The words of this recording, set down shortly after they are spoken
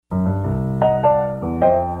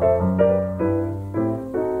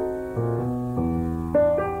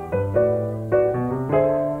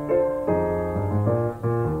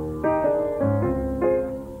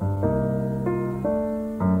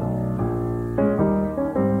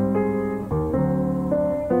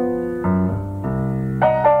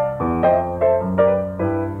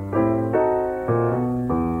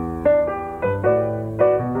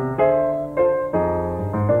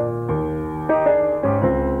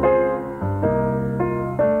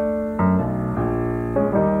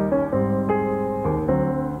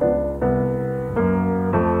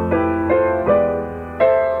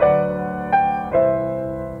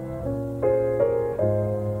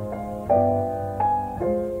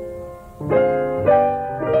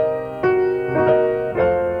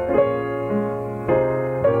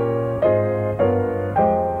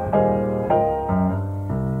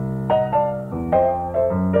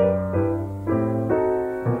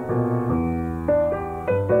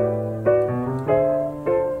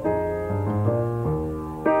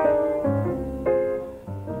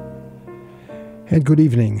And good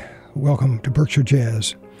evening. Welcome to Berkshire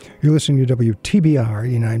Jazz. You're listening to WTBR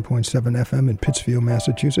 89.7 FM in Pittsfield,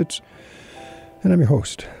 Massachusetts. And I'm your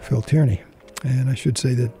host, Phil Tierney. And I should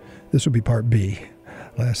say that this will be part B.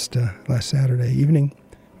 Last Saturday evening,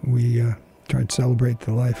 we tried to celebrate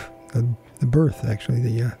the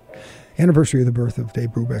anniversary of the birth of Dave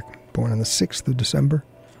Brubeck, born on the 6th of December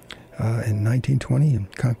in 1920 in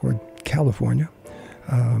Concord, California.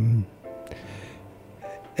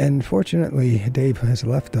 And fortunately, Dave has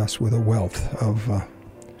left us with a wealth of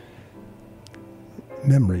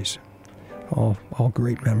memories, all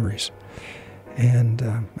great memories. And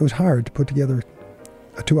it was hard to put together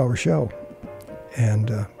a 2-hour show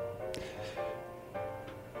and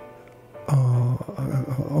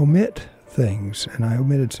omit things. And I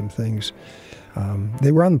omitted some things.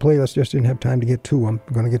 They were on the playlist, just didn't have time to get to them.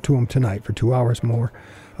 I'm going to get to them tonight for 2 hours more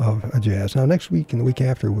of jazz. Now, next week and the week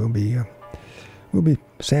after, we'll be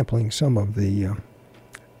sampling some of the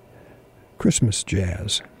Christmas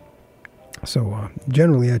jazz. So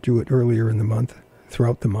generally I do it earlier in the month,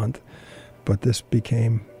 throughout the month, but this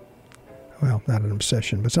became, well, not an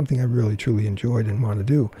obsession, but something I really truly enjoyed and want to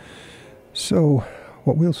do. So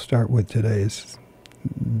what we'll start with today is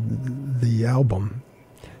the album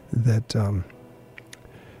that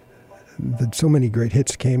so many great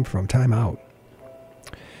hits came from, Time Out.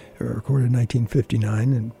 Recorded in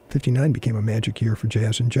 1959, and 59 became a magic year for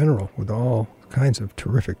jazz in general, with all kinds of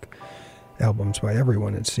terrific albums by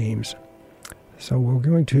everyone, it seems. So we're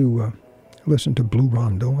going to listen to Blue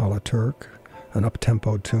Rondo a la Turk, an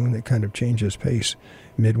up-tempo tune that kind of changes pace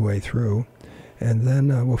midway through. And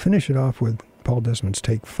then we'll finish it off with Paul Desmond's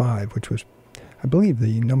Take 5, which was, I believe,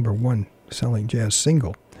 the #1 selling jazz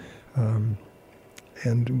single.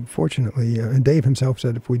 And fortunately, and Dave himself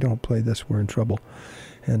said, if we don't play this, we're in trouble.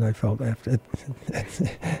 And I felt at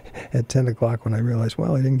 10 o'clock when I realized,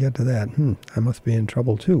 well, I didn't get to that. I must be in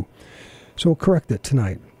trouble too. So we'll correct it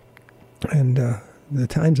tonight. And the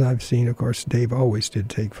times I've seen, of course, Dave always did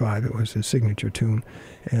Take 5. It was his signature tune.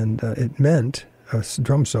 And it meant a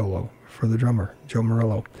drum solo for the drummer, Joe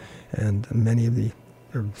Morello. And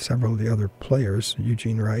several of the other players,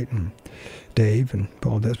 Eugene Wright and Dave and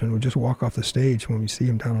Paul Desmond, would just walk off the stage when we see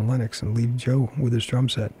him down in Lenox and leave Joe with his drum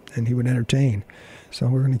set, and he would entertain. So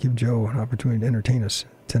we're going to give Joe an opportunity to entertain us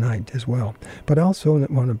tonight as well. But I also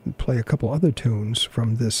want to play a couple other tunes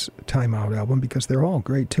from this Time Out album, because they're all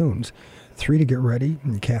great tunes. 3 to Get Ready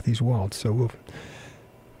and Kathy's Waltz. So we'll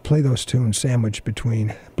play those tunes sandwiched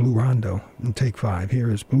between Blue Rondo and Take 5.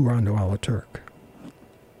 Here is Blue Rondo a la Turk.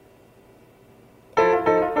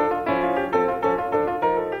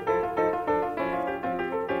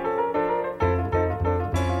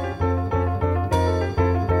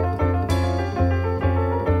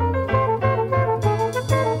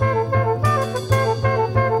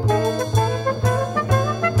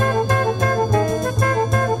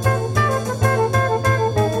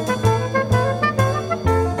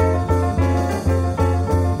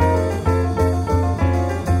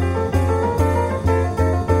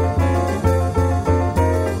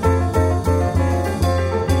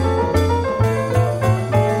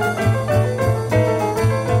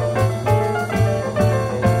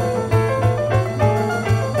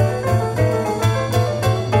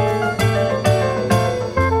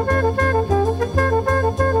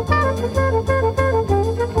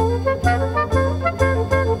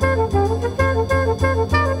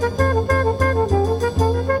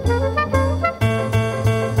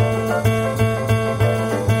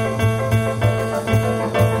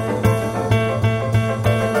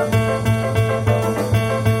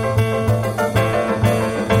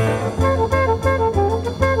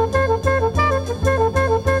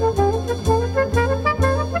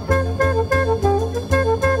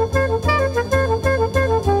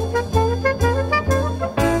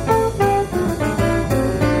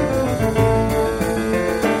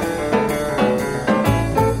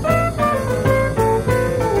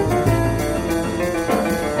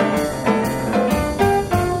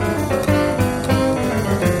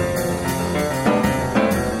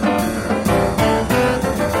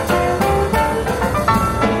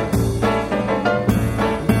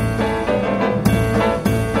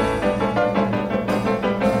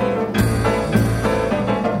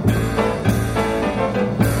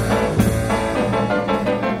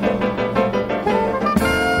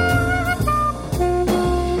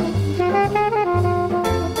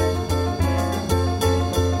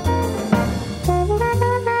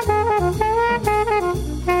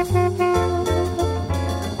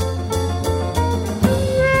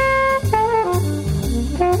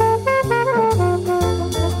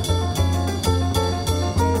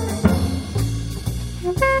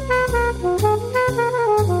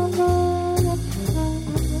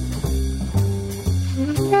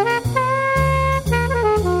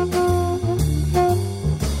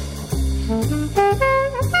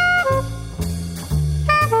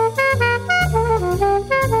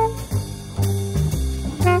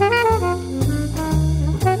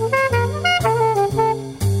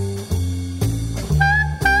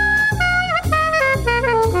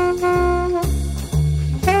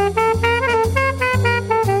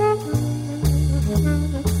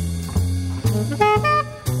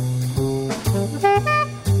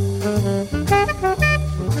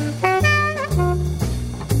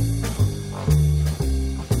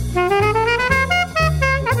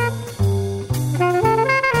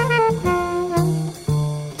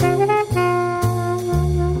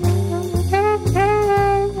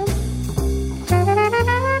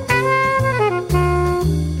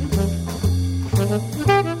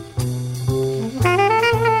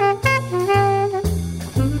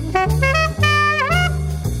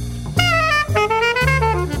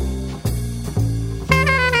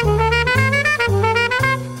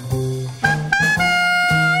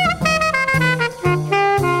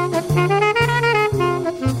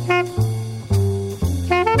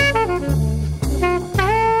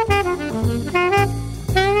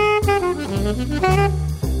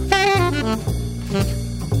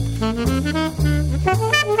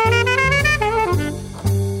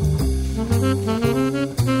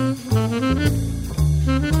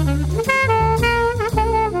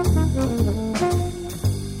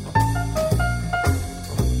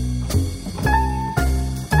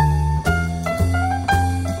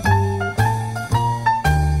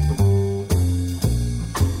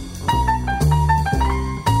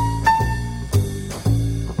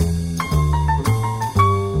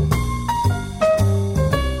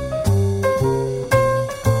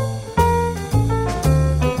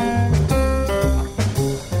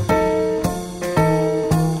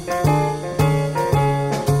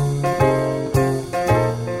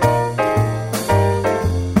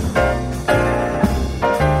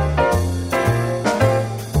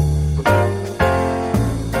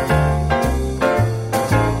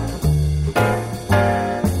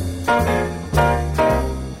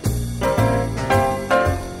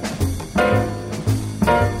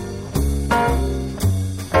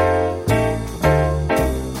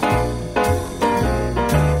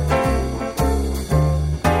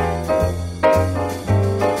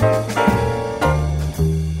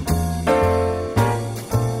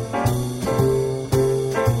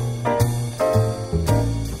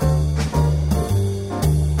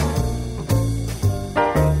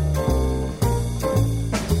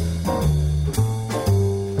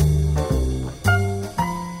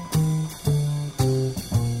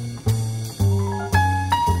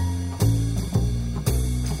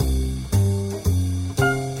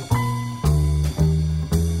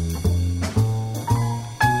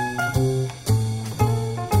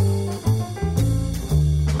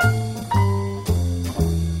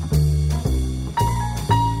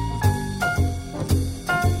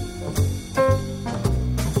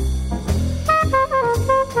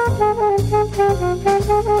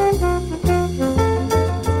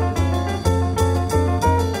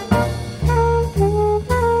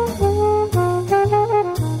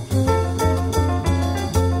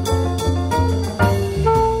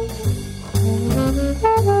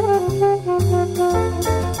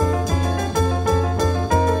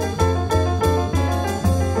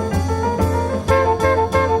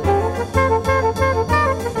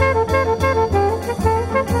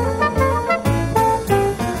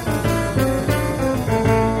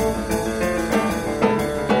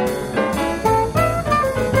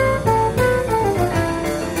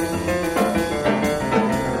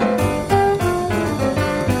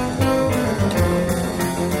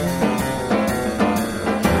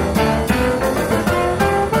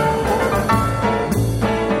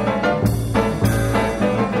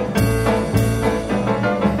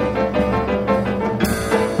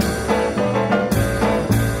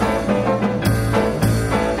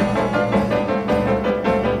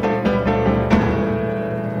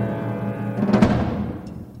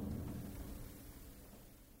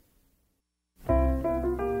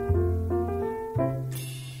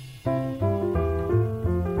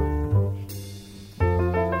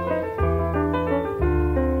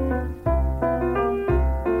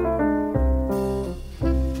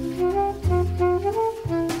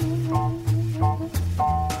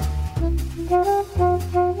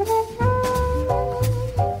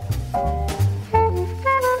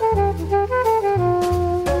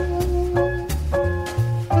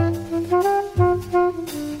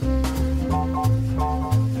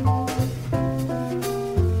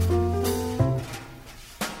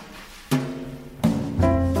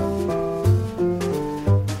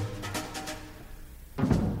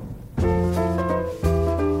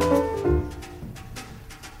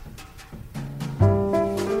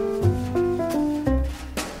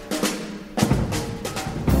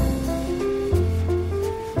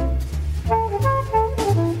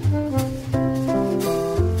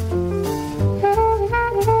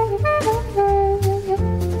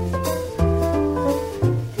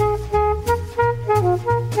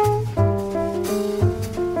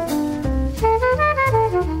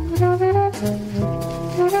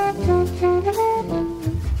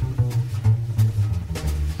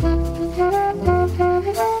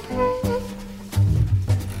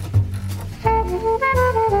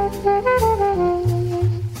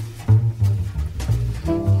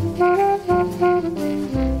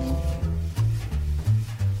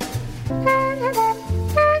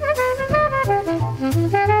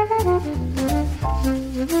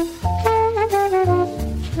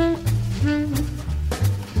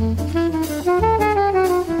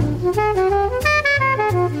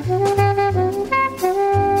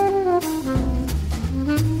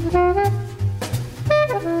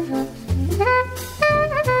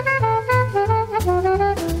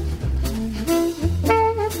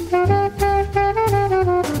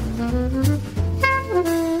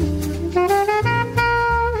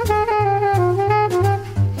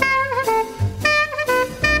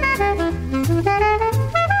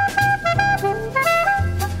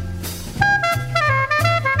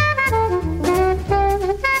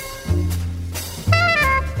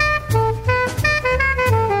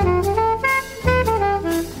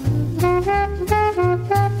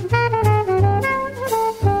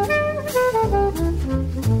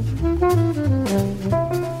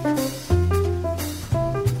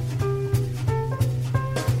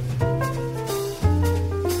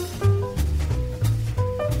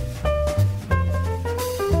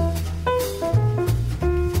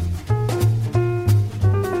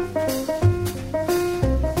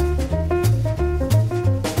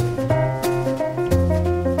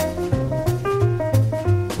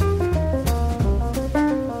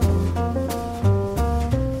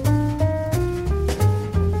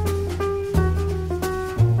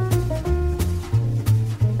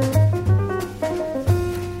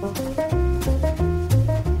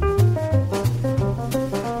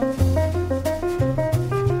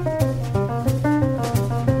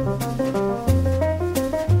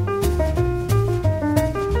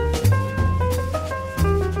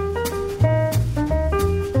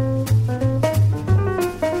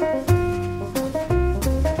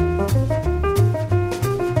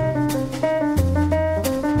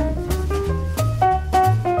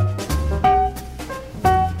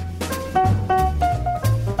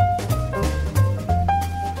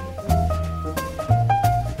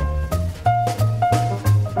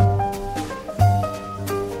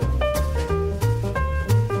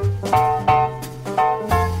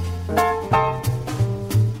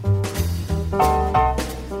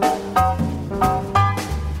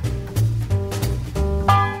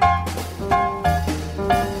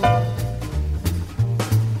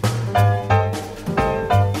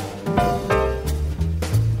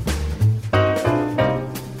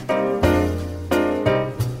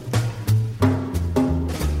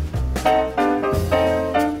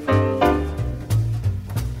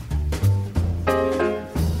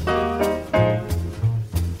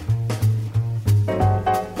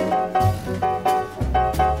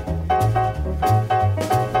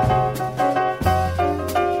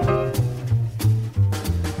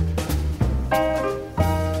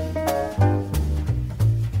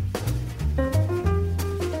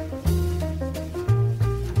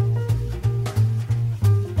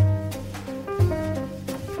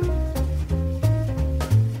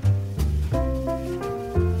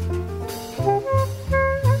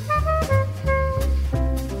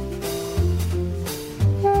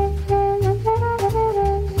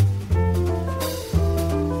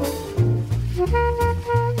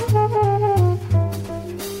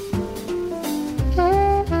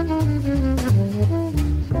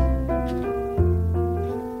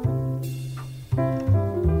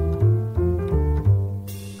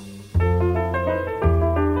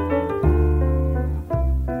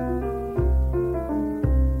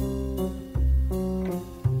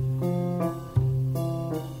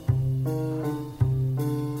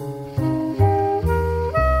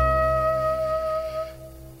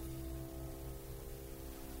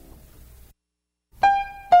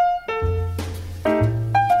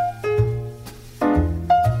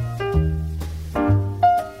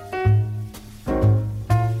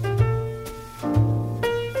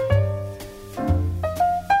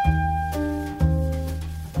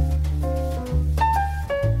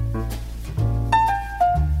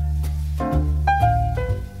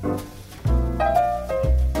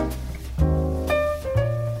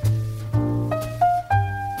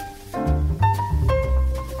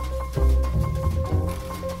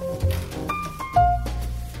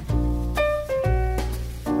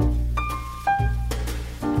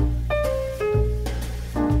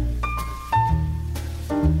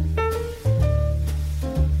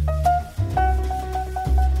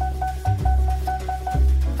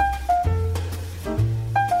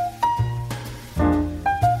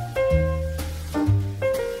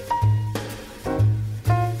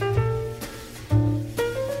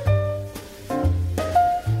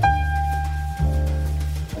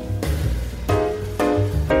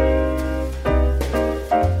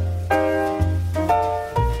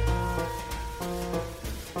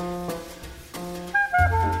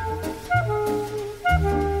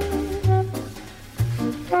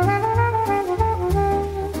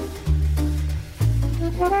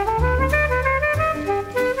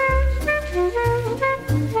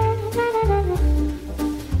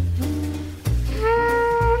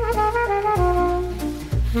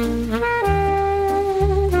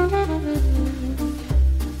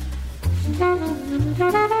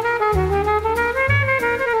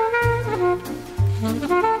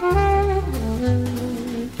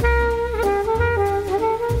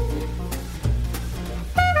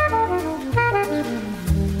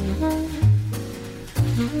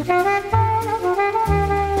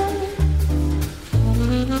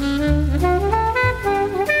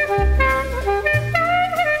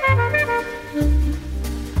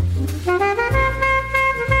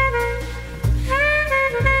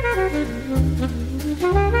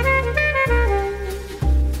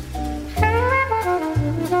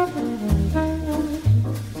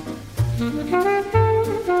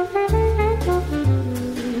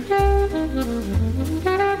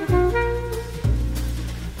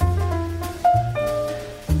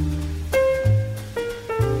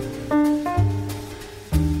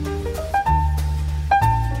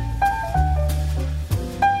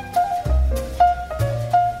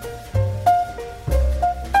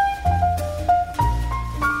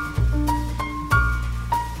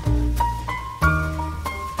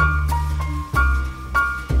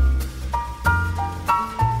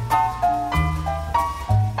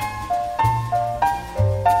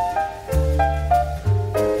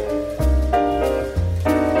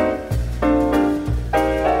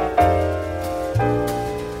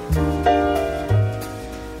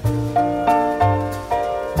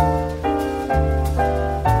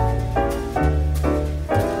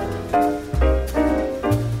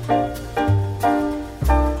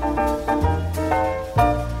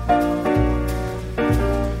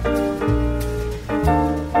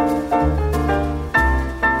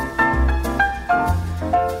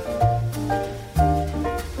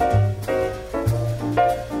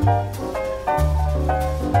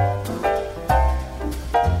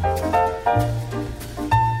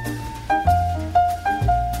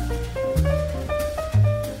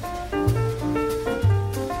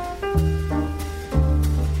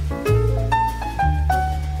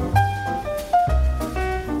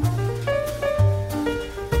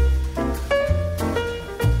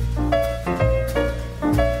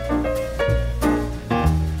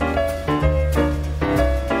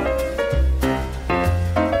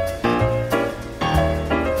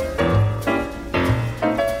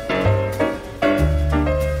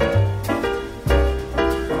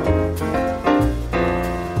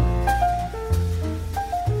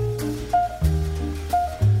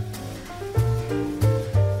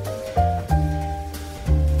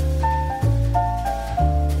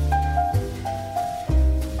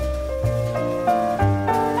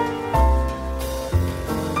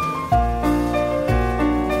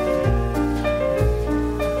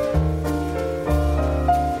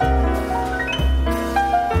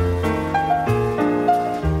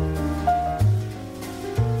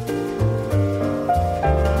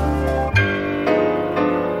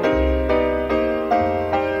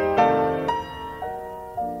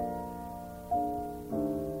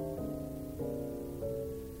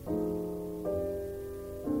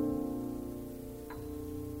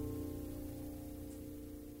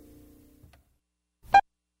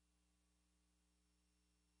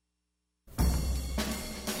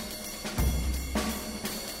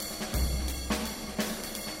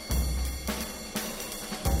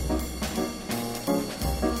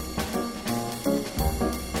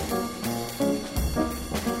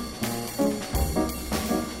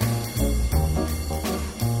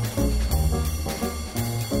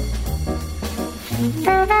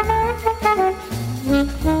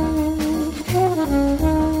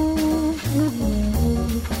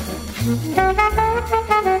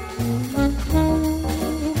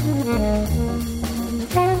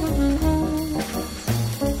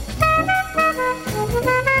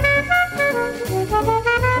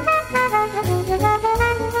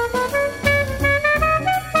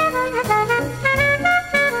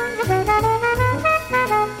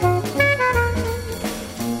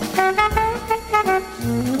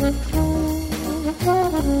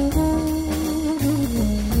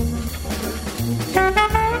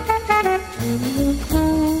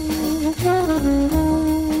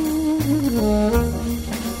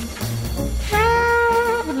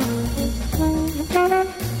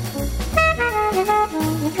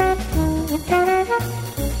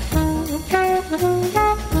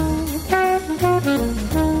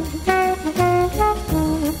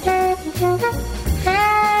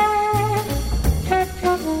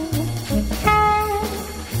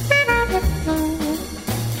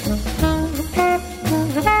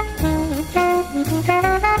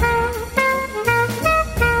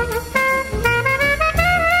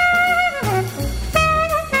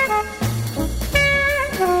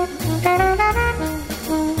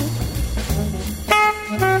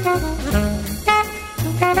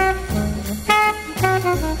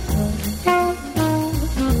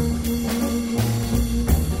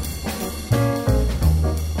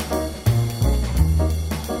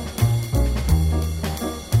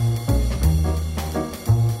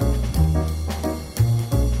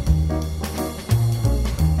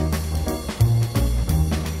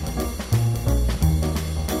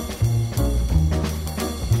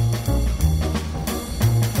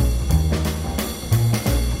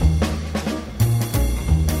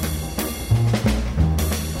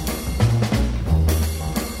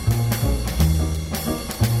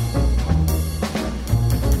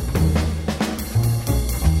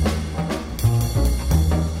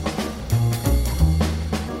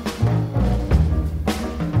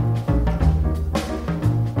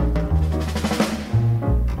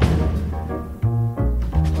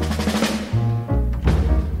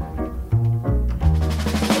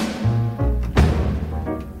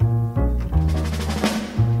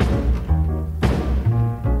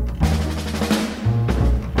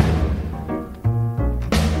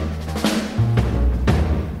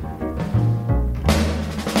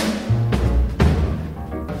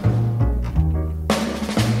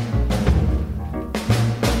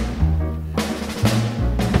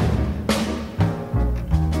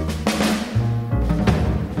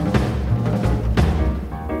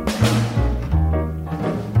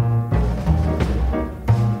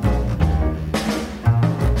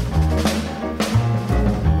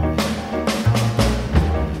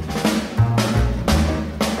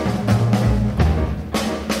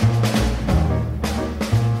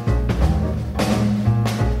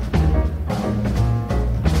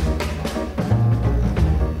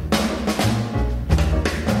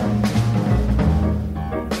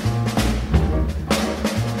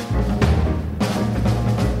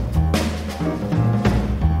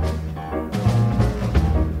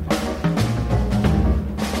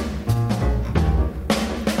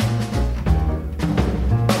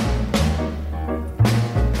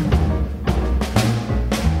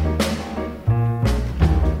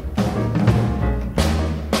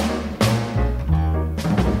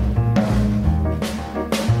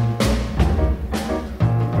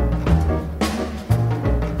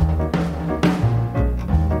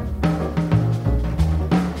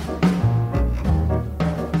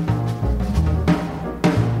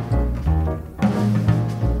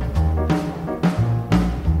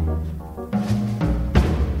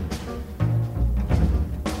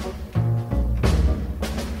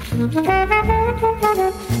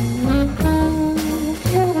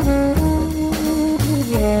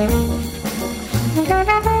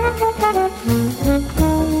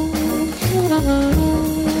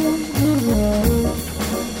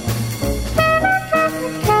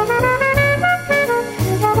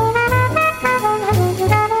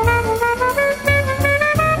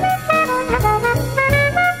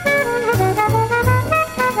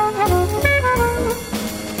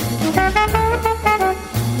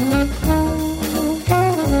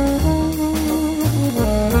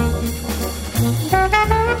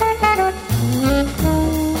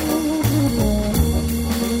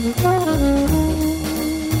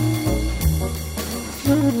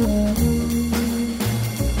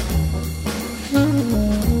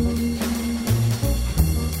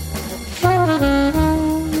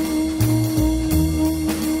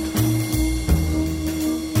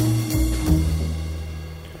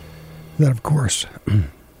 Then, of course,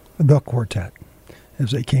 the Quartet,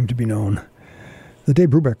 as they came to be known. The Dave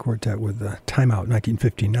Brubeck Quartet with the Time Out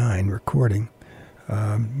 1959 recording.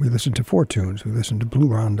 We listened to 4 tunes. We listened to Blue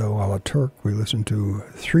Rondo, a la Turk. We listened to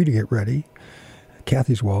 3 to Get Ready,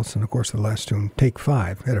 Kathy's Waltz, and, of course, the last tune, Take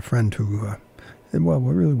 5. I had a friend who,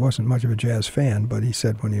 really wasn't much of a jazz fan, but he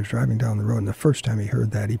said when he was driving down the road, and the first time he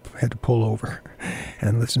heard that, he had to pull over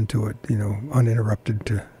and listen to it, uninterrupted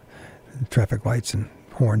to traffic lights and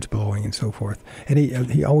horns blowing and so forth. And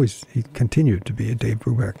he continued to be a Dave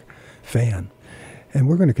Brubeck fan. And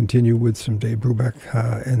we're going to continue with some Dave Brubeck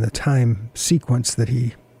and the time sequence that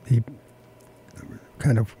he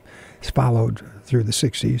kind of followed through the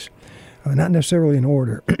 60s. Not necessarily in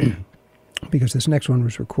order, because this next one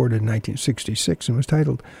was recorded in 1966 and was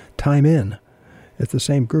titled Time In. It's the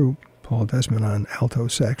same group Paul Desmond on alto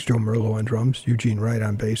sax, Joe Merlo on drums, Eugene Wright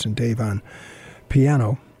on bass, and Dave on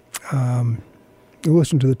piano. We'll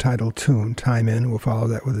listen to the title tune, Time In. We'll follow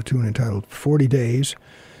that with a tune entitled 40 Days,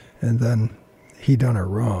 and then He Done Her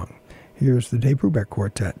Wrong. Here's the Dave Brubeck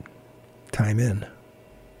Quartet, Time In.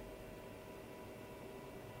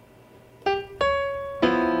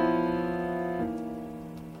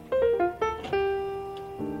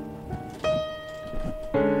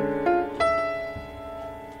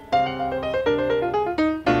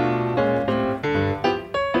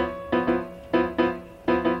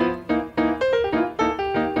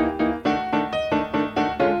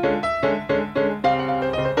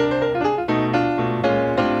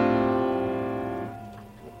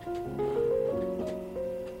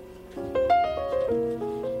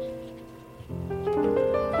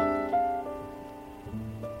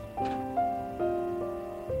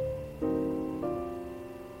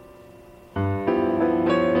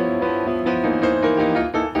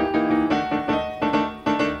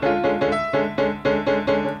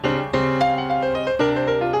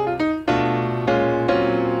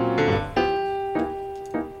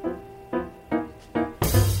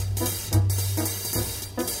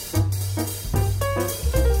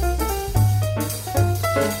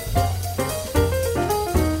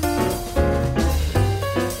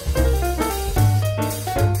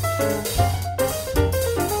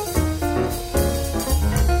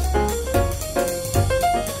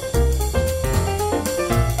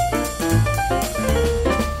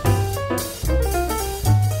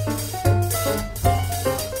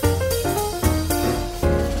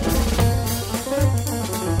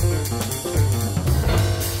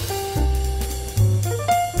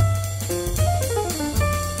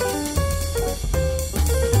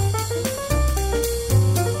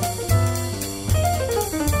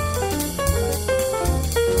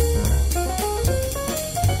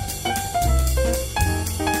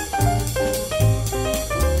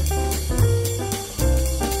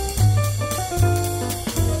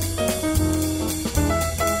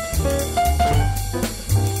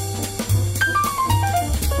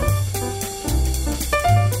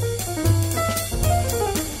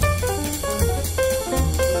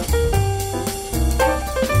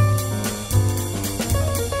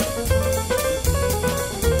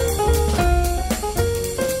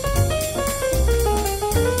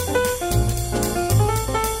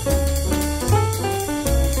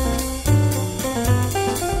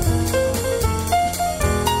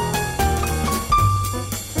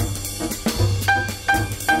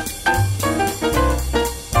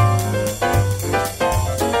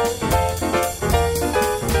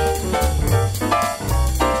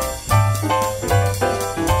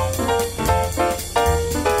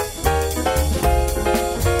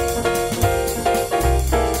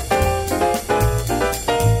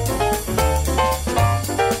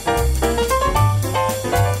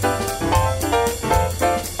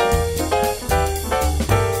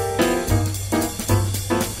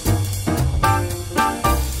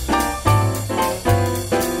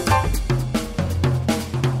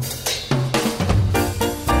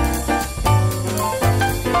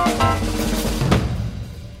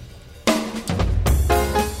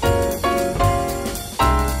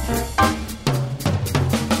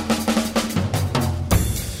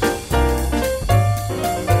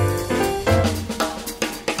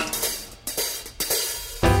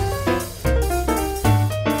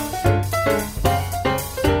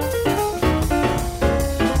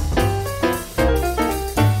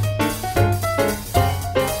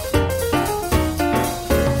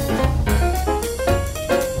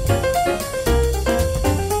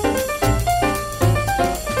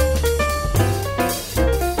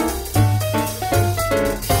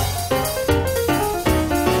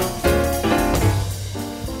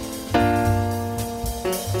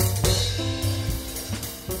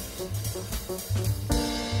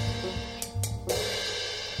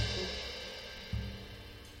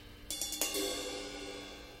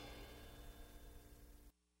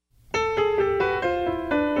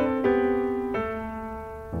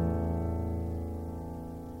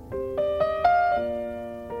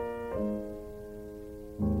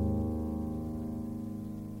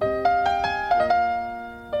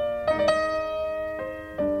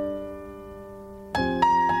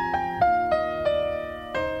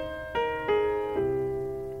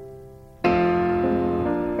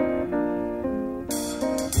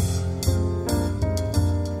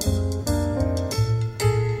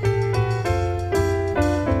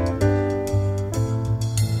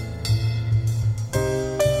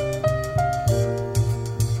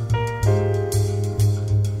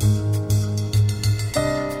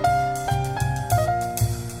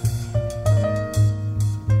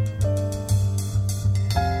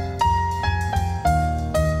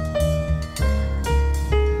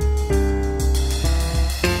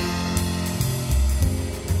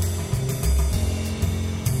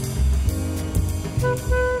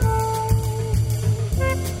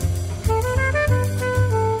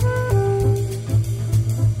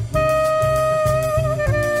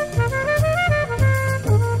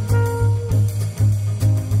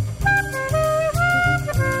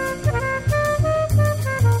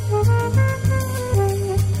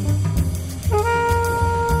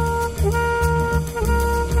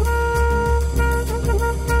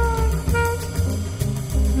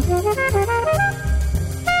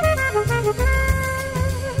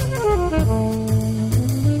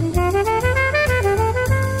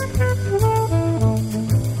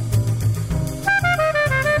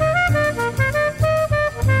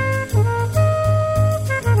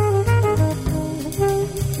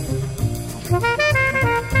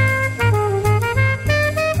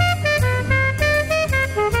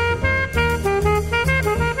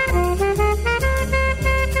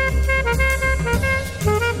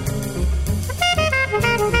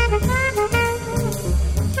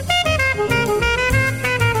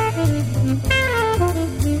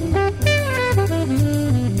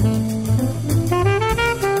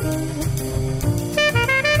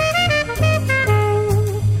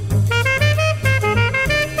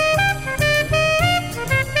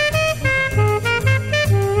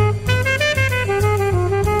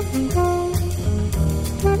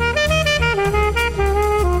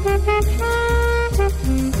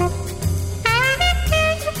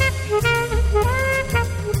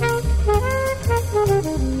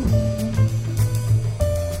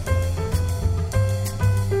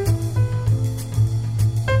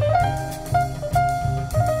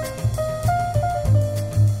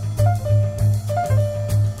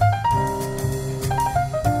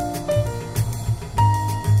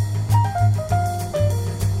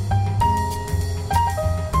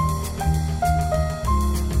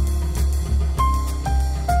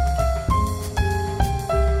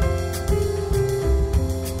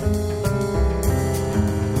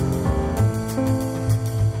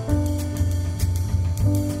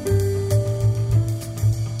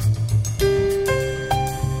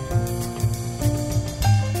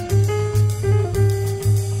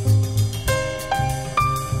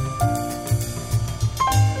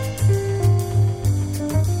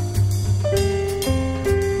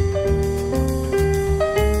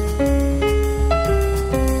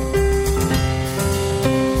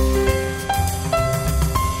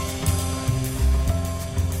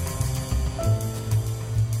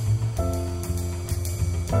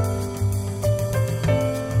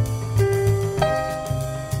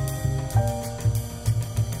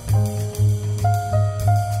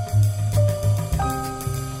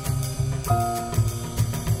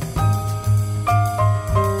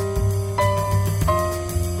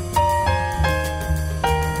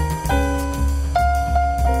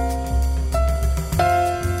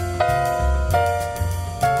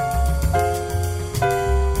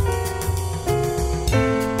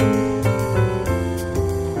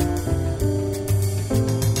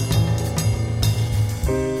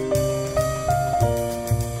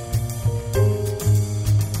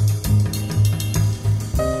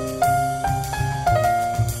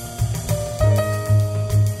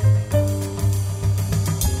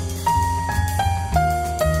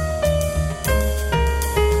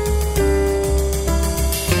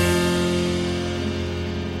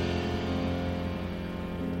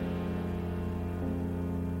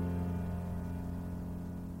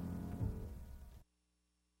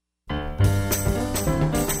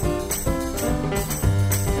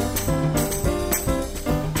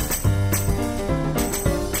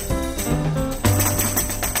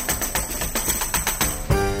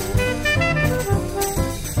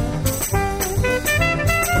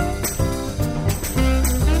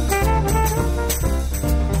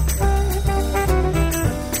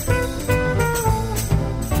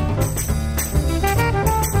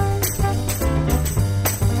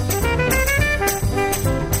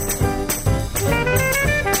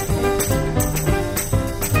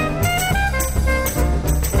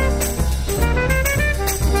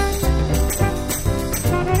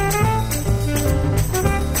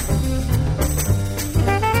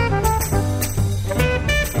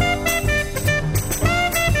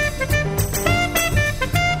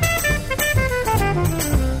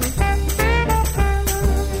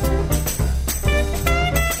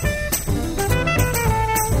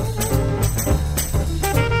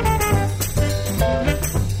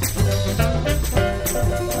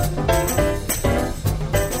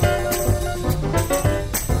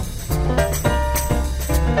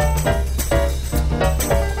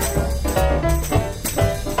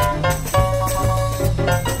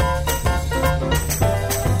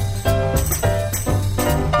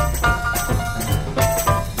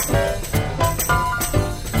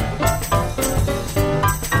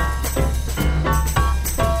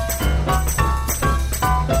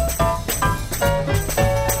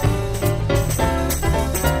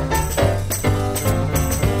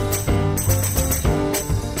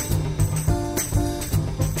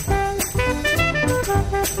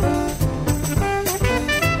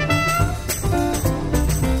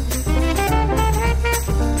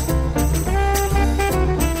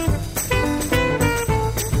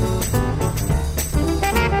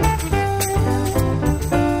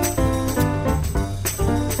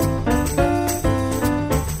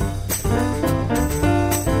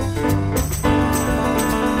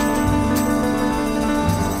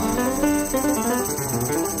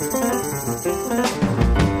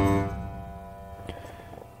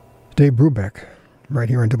 Dave Brubeck, right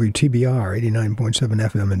here on WTBR 89.7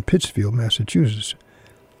 FM in Pittsfield, Massachusetts.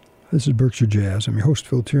 This is Berkshire Jazz. I'm your host,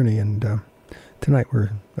 Phil Tierney, and tonight we're,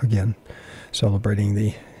 again, celebrating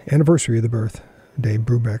the anniversary of the birth of Dave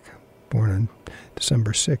Brubeck, born on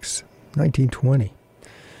December 6, 1920.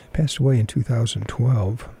 Passed away in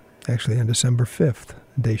 2012, actually on December 5th,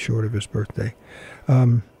 a day short of his birthday.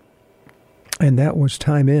 And that was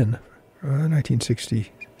Time In,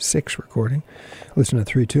 1966 recording. Listen to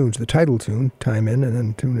three tunes. The title tune, Time In, and then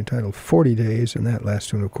a tune entitled 40 Days, and that last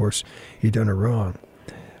tune, of course, You Done It Wrong.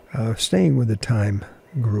 Staying with the Time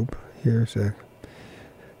group, here's a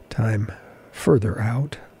Time Further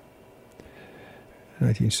Out,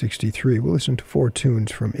 1963. We'll listen to four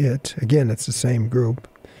tunes from it. Again, it's the same group.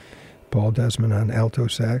 Paul Desmond on alto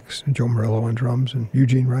sax, Joe Morello on drums, and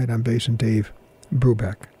Eugene Wright on bass, and Dave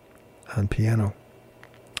Brubeck on piano.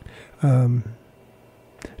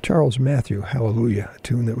 Charles Matthew, Hallelujah, a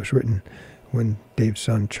tune that was written when Dave's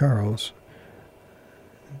son Charles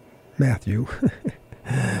Matthew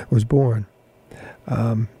was born.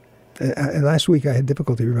 Last week I had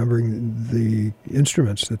difficulty remembering the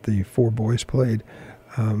instruments that the four boys played.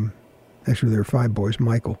 Actually, there were five boys.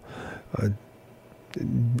 Michael,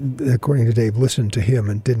 according to Dave, listened to him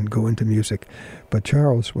and didn't go into music. But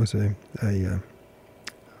Charles was a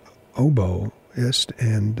oboist,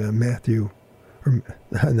 and Matthew, or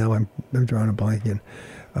now I'm drawing a blank again.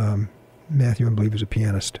 Matthew, I believe, is a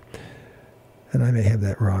pianist, and I may have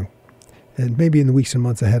that wrong. And maybe in the weeks and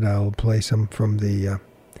months ahead, I'll play some from the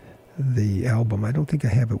album. I don't think I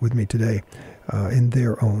have it with me today. In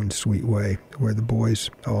Their Own Sweet Way, where the boys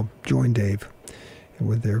all join Dave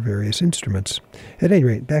with their various instruments. At any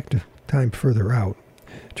rate, back to Time Further Out.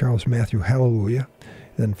 Charles Matthew, Hallelujah.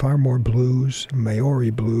 Then Far More Blues, Maori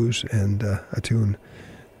Blues, and a tune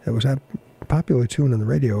that was a popular tune on the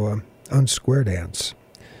radio, Unsquare Dance.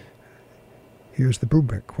 Here's the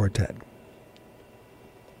Brubeck Quartet.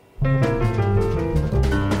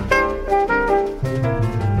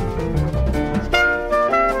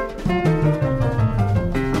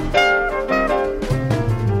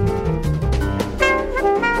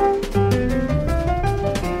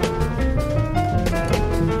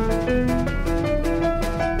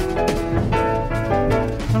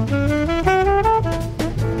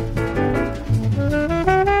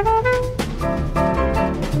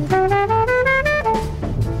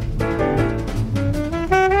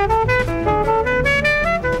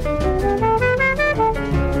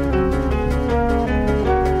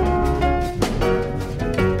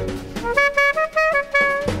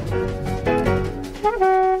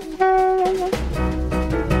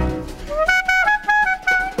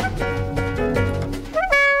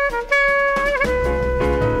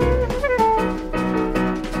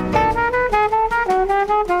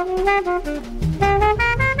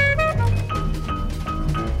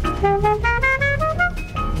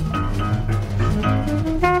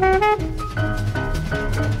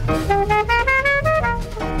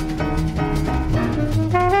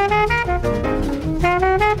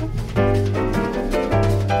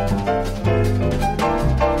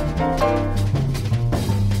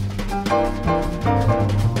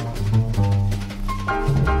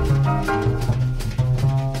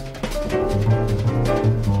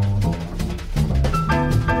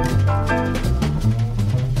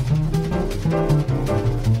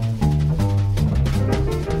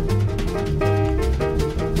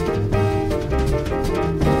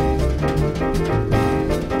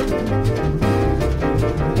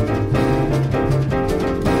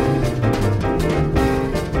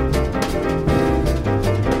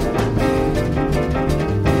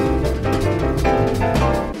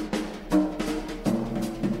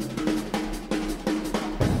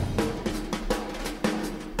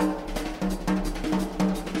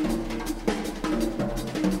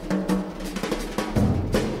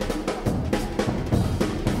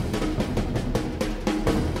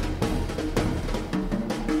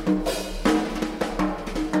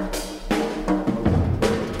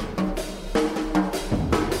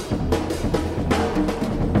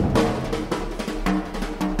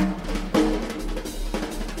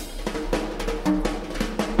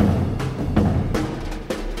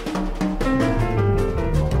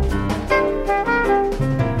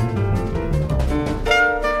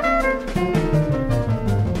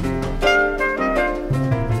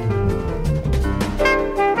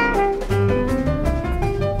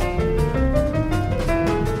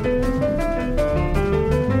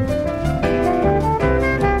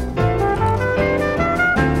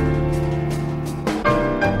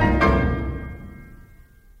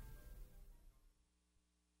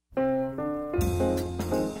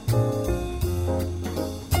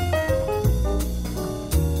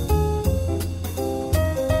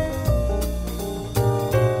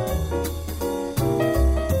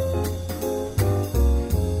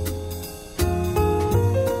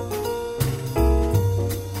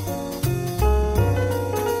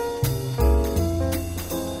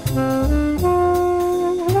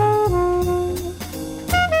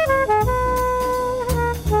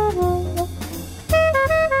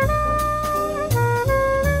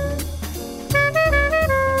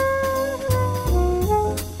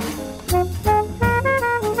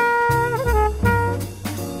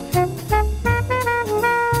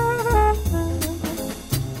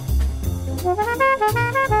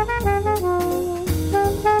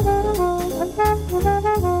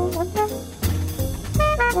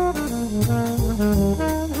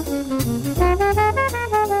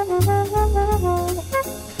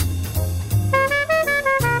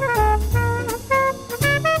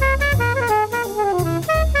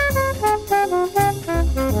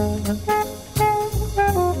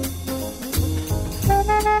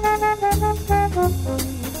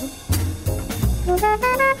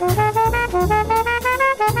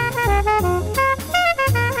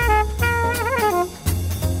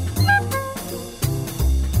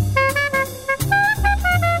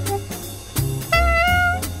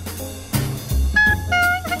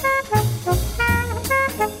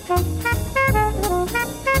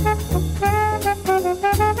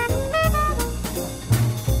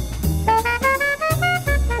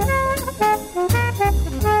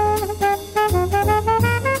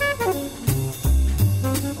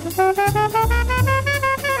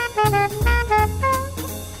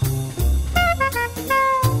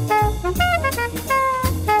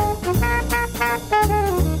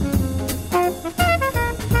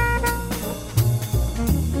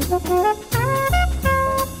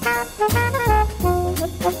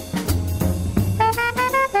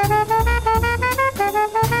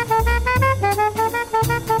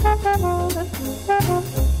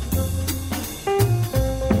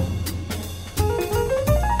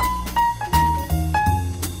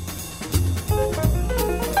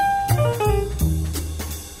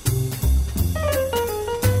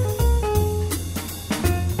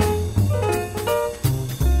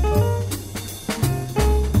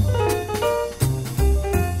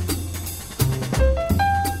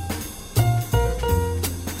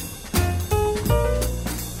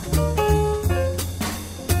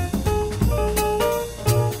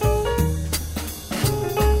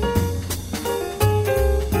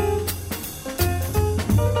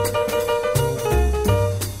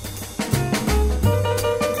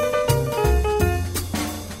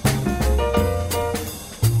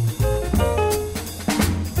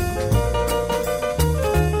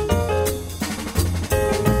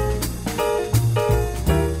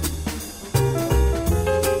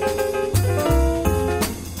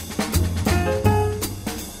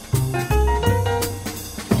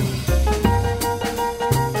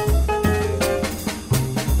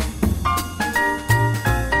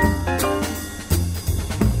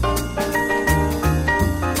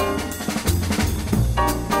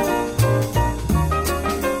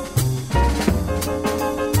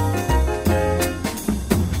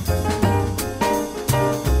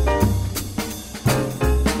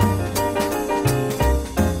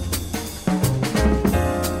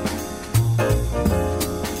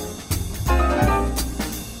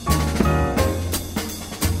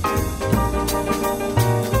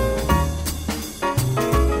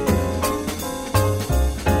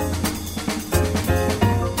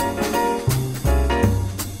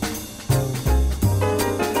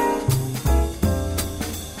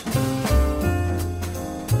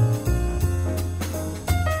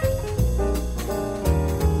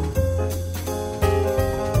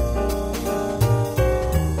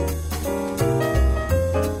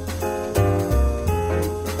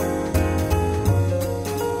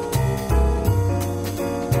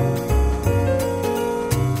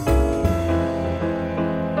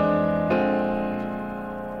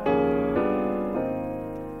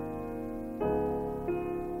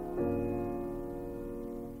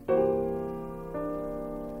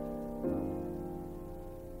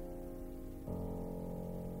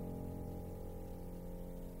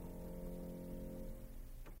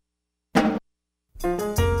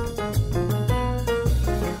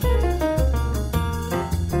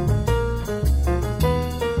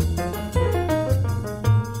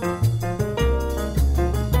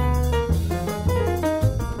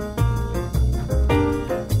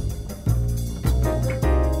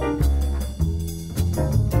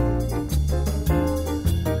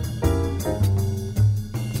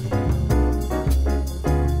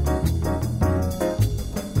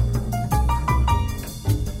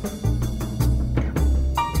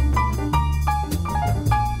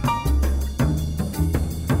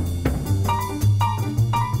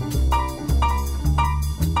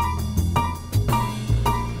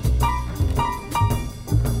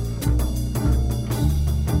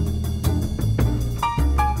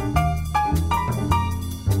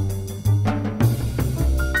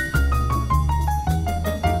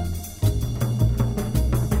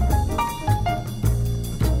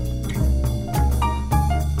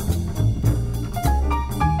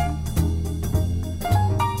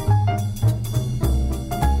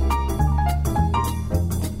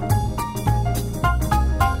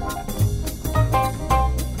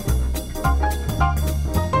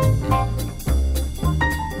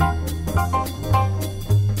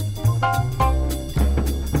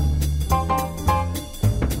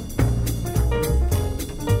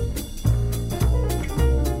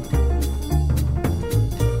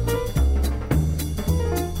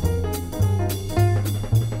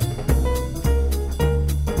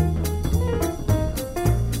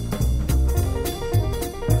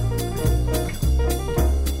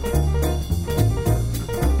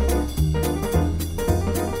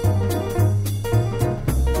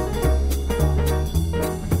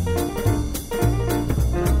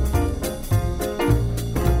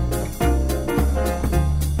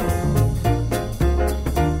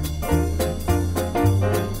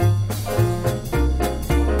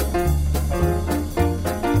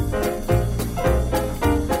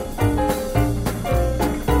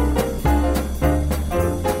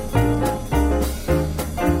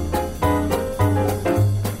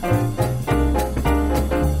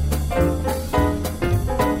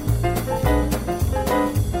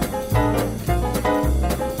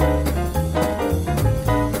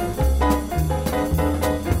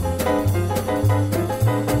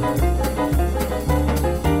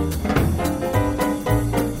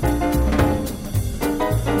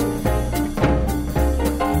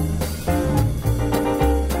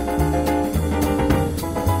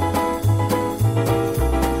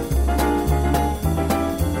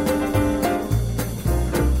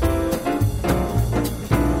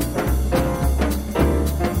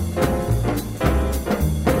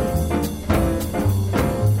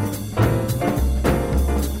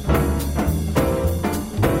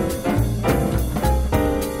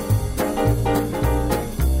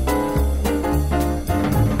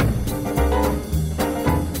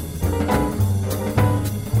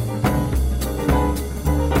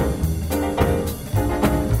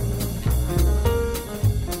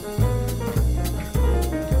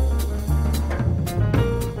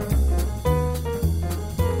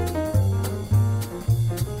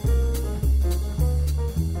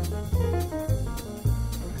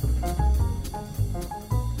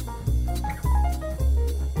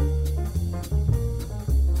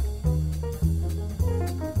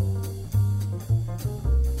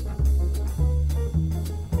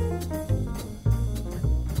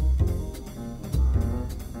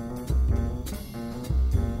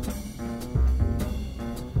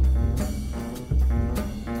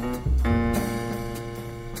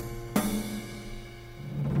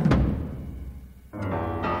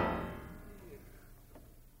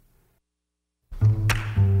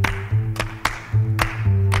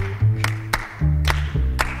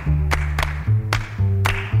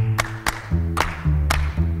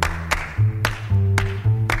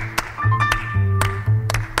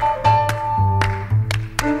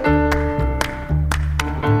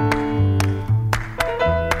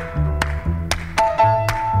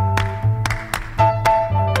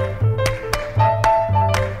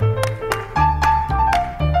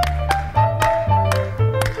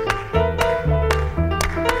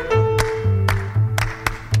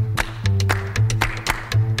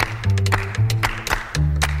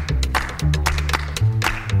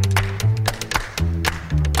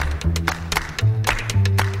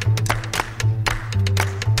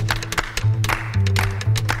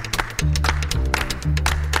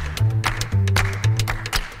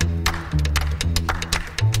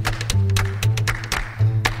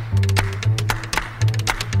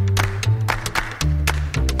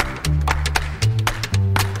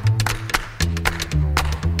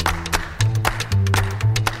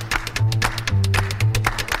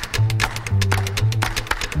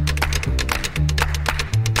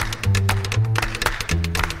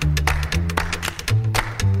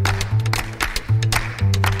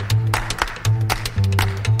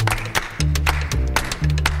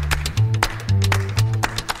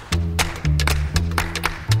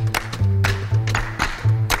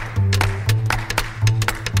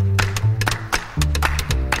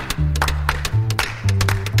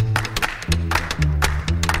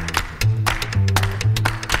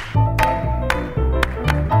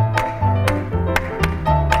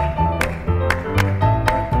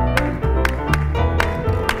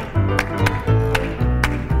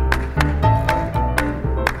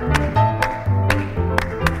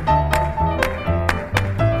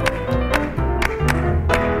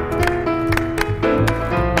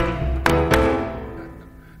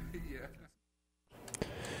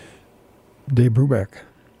 Dave Brubeck.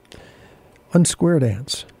 Unsquare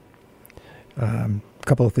Dance. A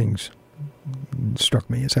couple of things struck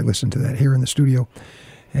me as I listened to that here in the studio,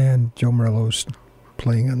 and Joe Morello's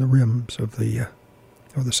playing on the rims of the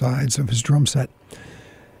sides of his drum set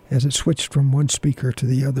as it switched from one speaker to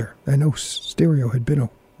the other. I know stereo had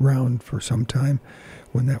been around for some time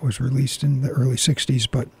when that was released in the early 60s,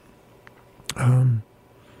 but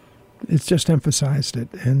it's just emphasized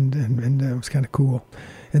it, and it was kind of cool.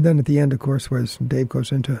 And then at the end, of course, was Dave goes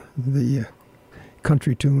into the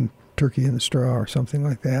country tune, Turkey in the Straw or something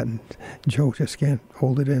like that, and Joe just can't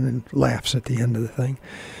hold it in and laughs at the end of the thing.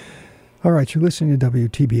 All right, you're listening to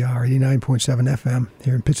WTBR 89.7 FM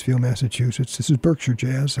here in Pittsfield, Massachusetts. This is Berkshire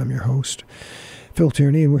Jazz. I'm your host, Phil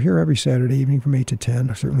Tierney, and we're here every Saturday evening from 8 to 10.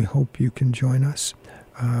 I certainly hope you can join us.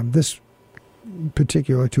 This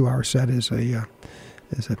particular 2-hour set is a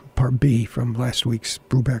part B from last week's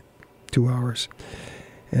Brubeck 2 hours,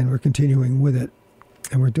 and we're continuing with it.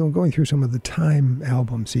 And we're going through some of the Time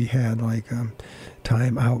albums he had, like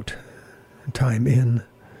Time Out, Time In,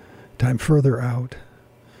 Time Further Out.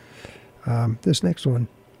 This next one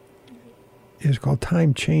is called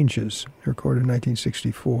Time Changes, recorded in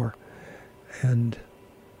 1964. And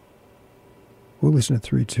we'll listen to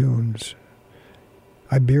 3 tunes: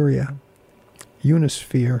 Iberia,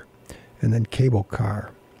 Unisphere, and then Cable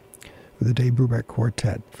Car, with the Dave Brubeck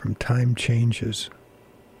Quartet from Time Changes.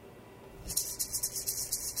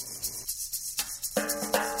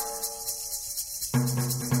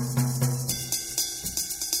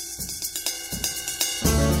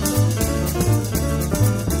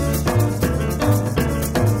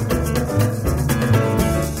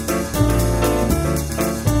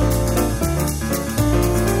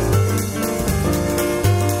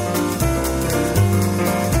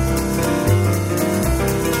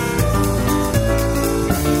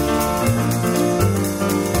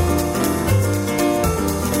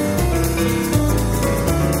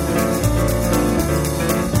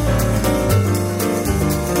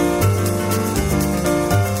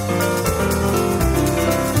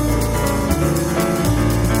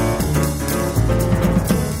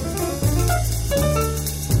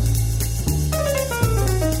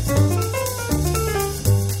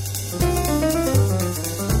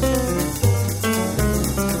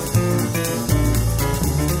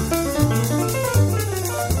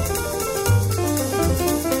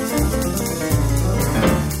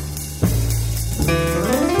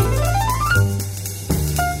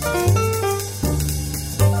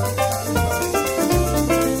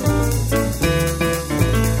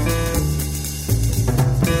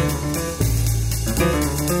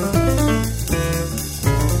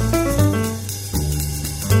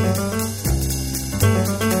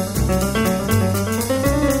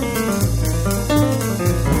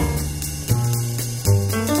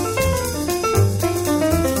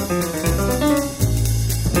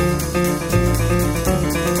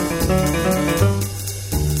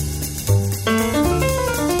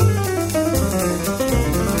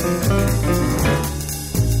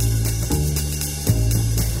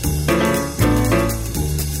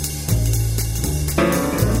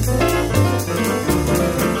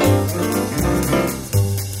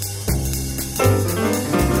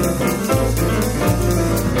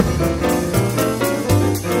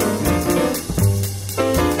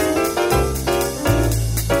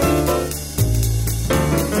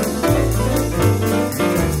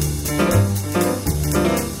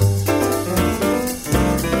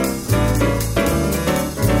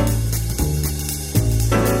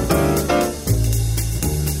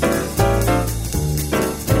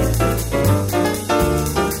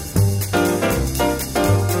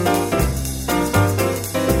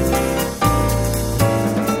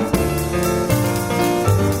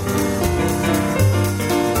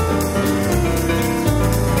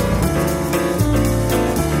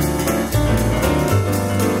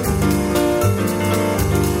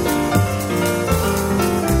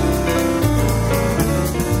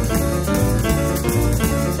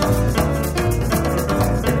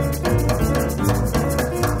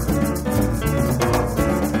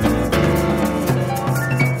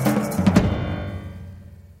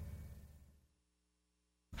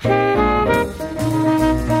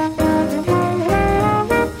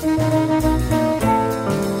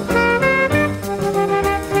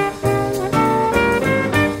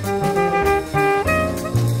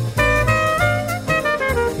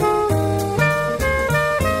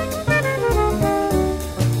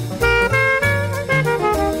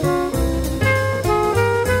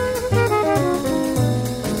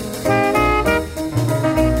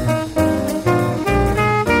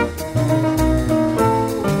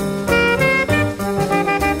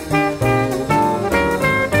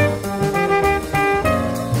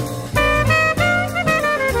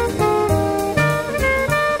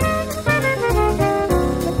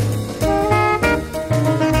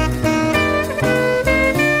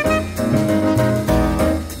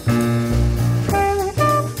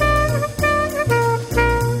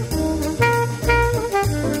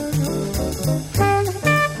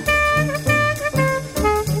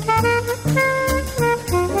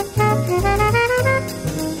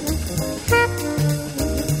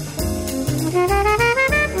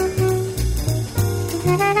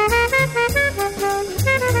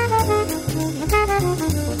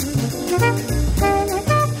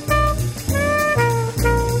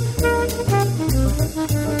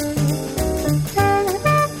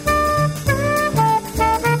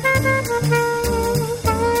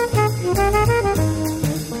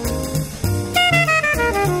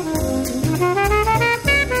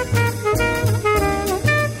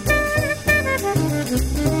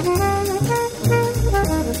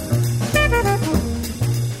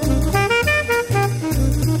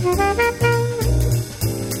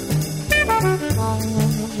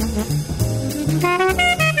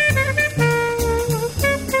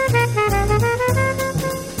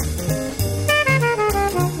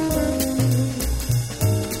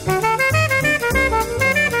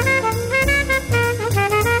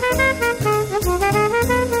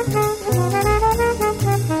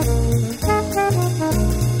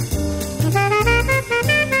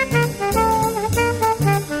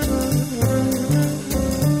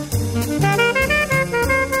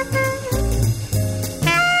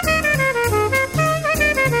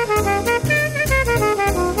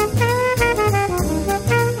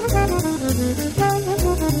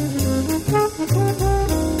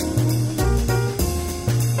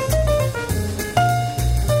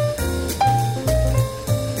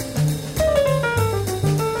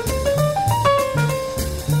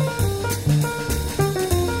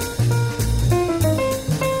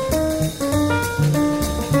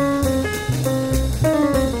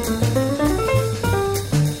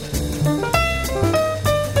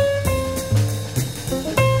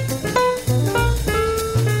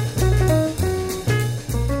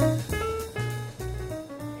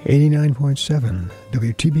 101.7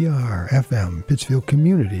 WTBR FM, Pittsfield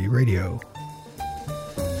Community Radio.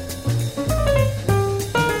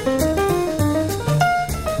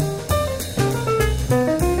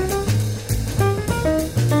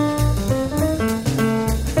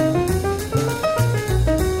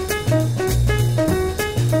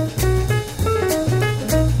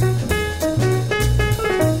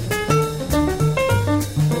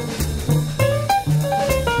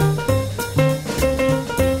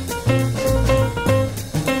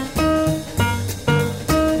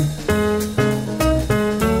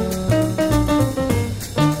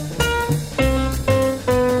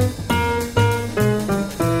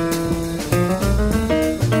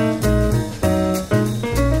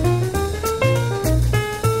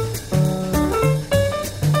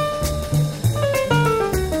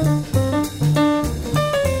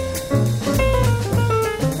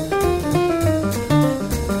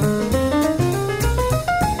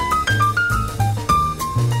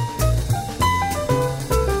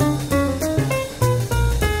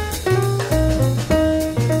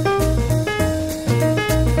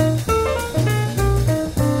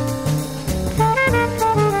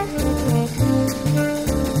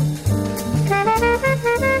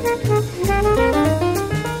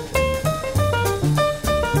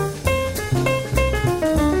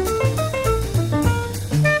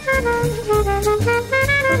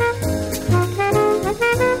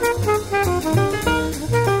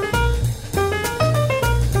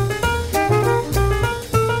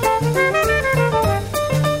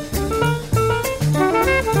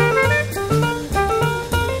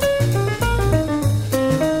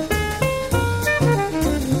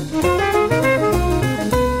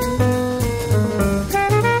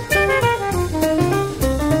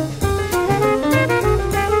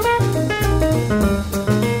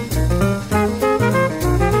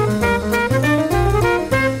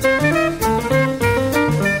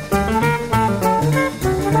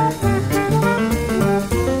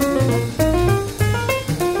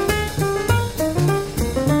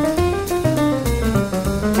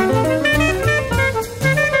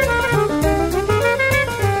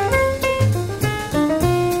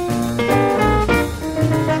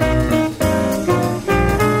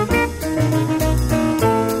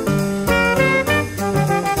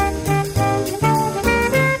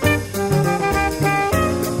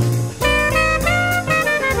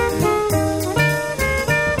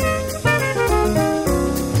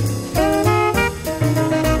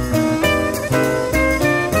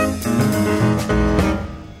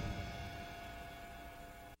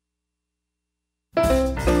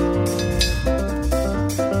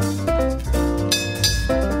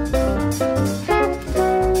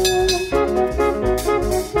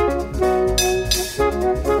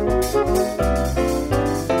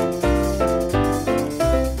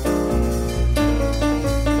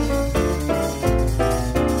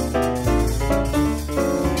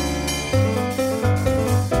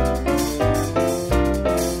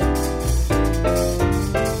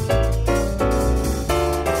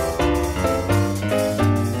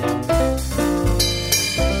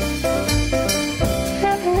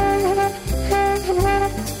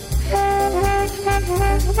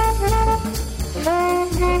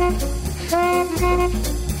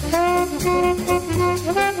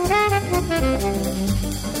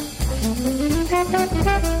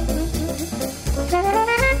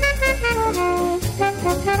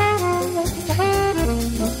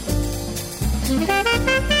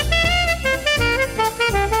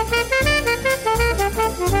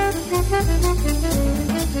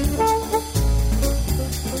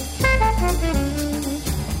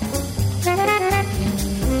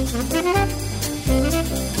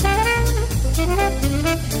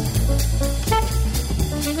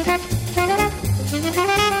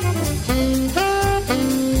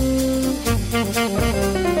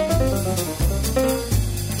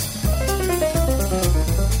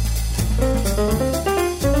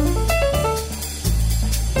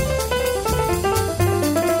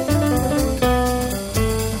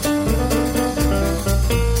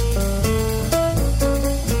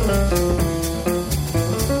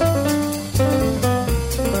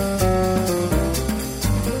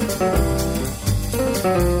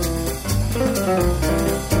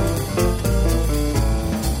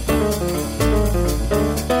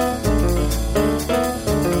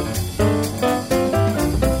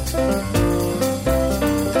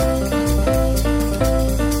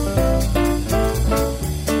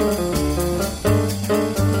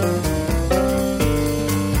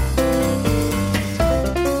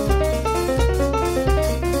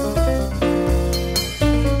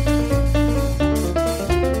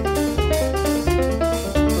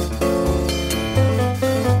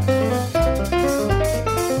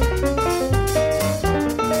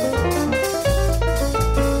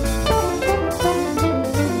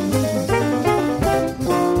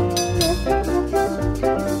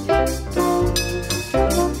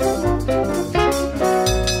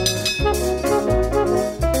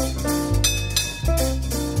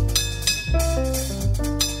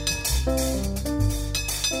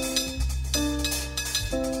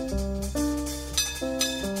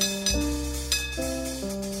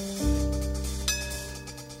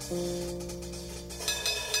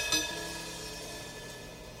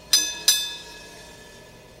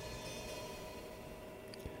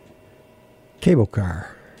 Cable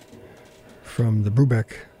Car from the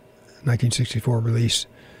Brubeck 1964 release,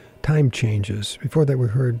 Time Changes. Before that, we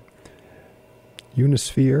heard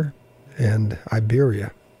Unisphere and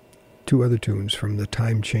Iberia, two other tunes from the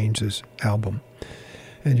Time Changes album.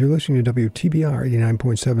 And you're listening to WTBR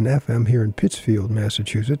 89.7 FM here in Pittsfield,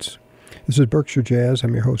 Massachusetts. This is Berkshire Jazz.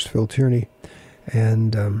 I'm your host, Phil Tierney.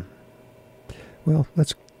 And, well,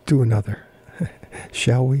 let's do another,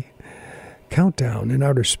 shall we? Countdown in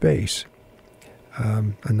Outer Space,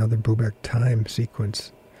 another Brubeck Time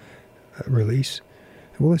sequence release.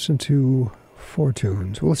 And we'll listen to 4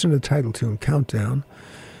 tunes. We'll listen to the title tune, Countdown,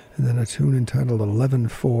 and then a tune entitled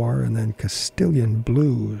 11-4, and then Castilian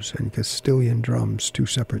Blues and Castilian Drums, 2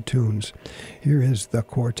 separate tunes. Here is The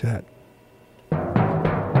Quartet.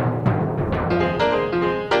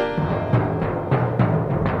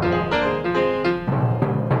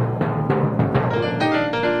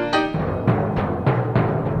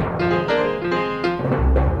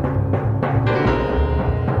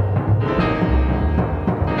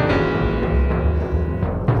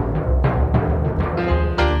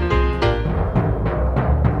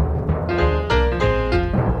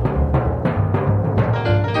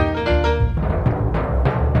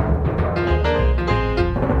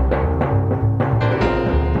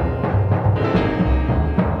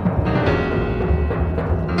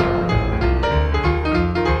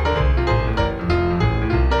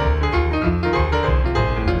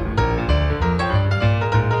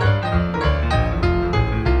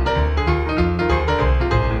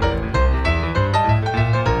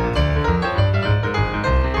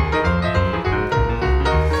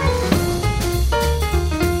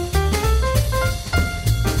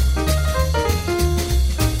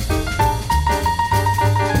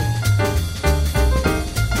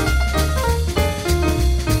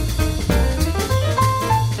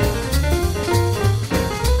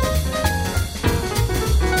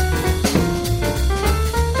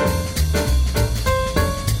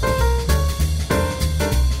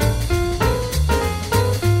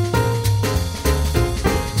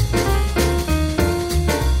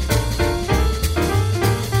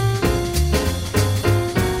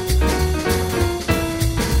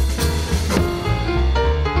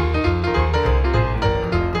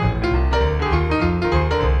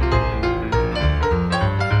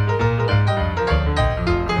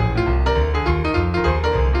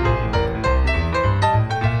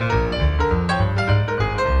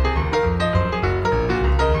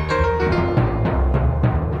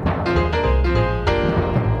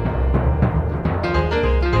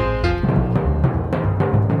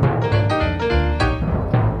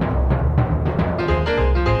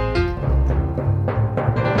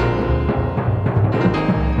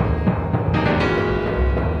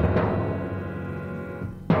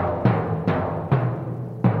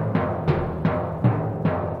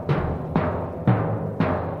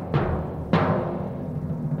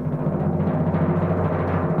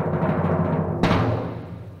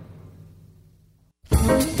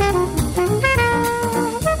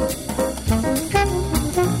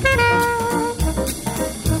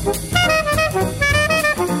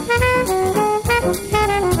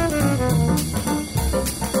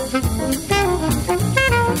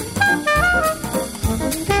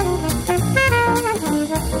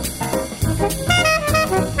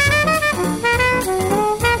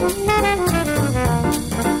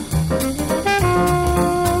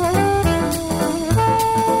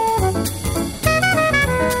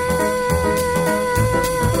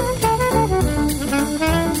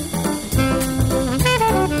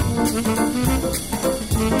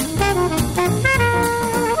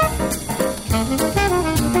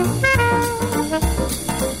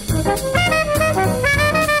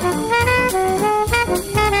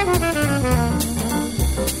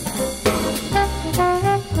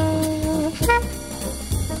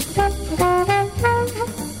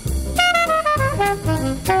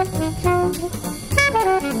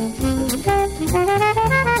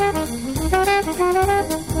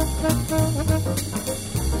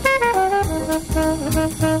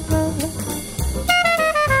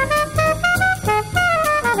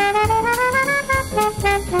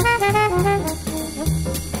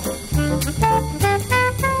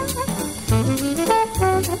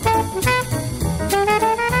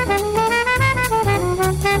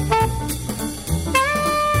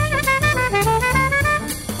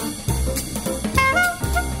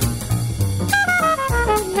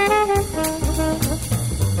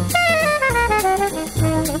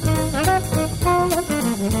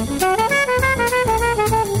 Thank you.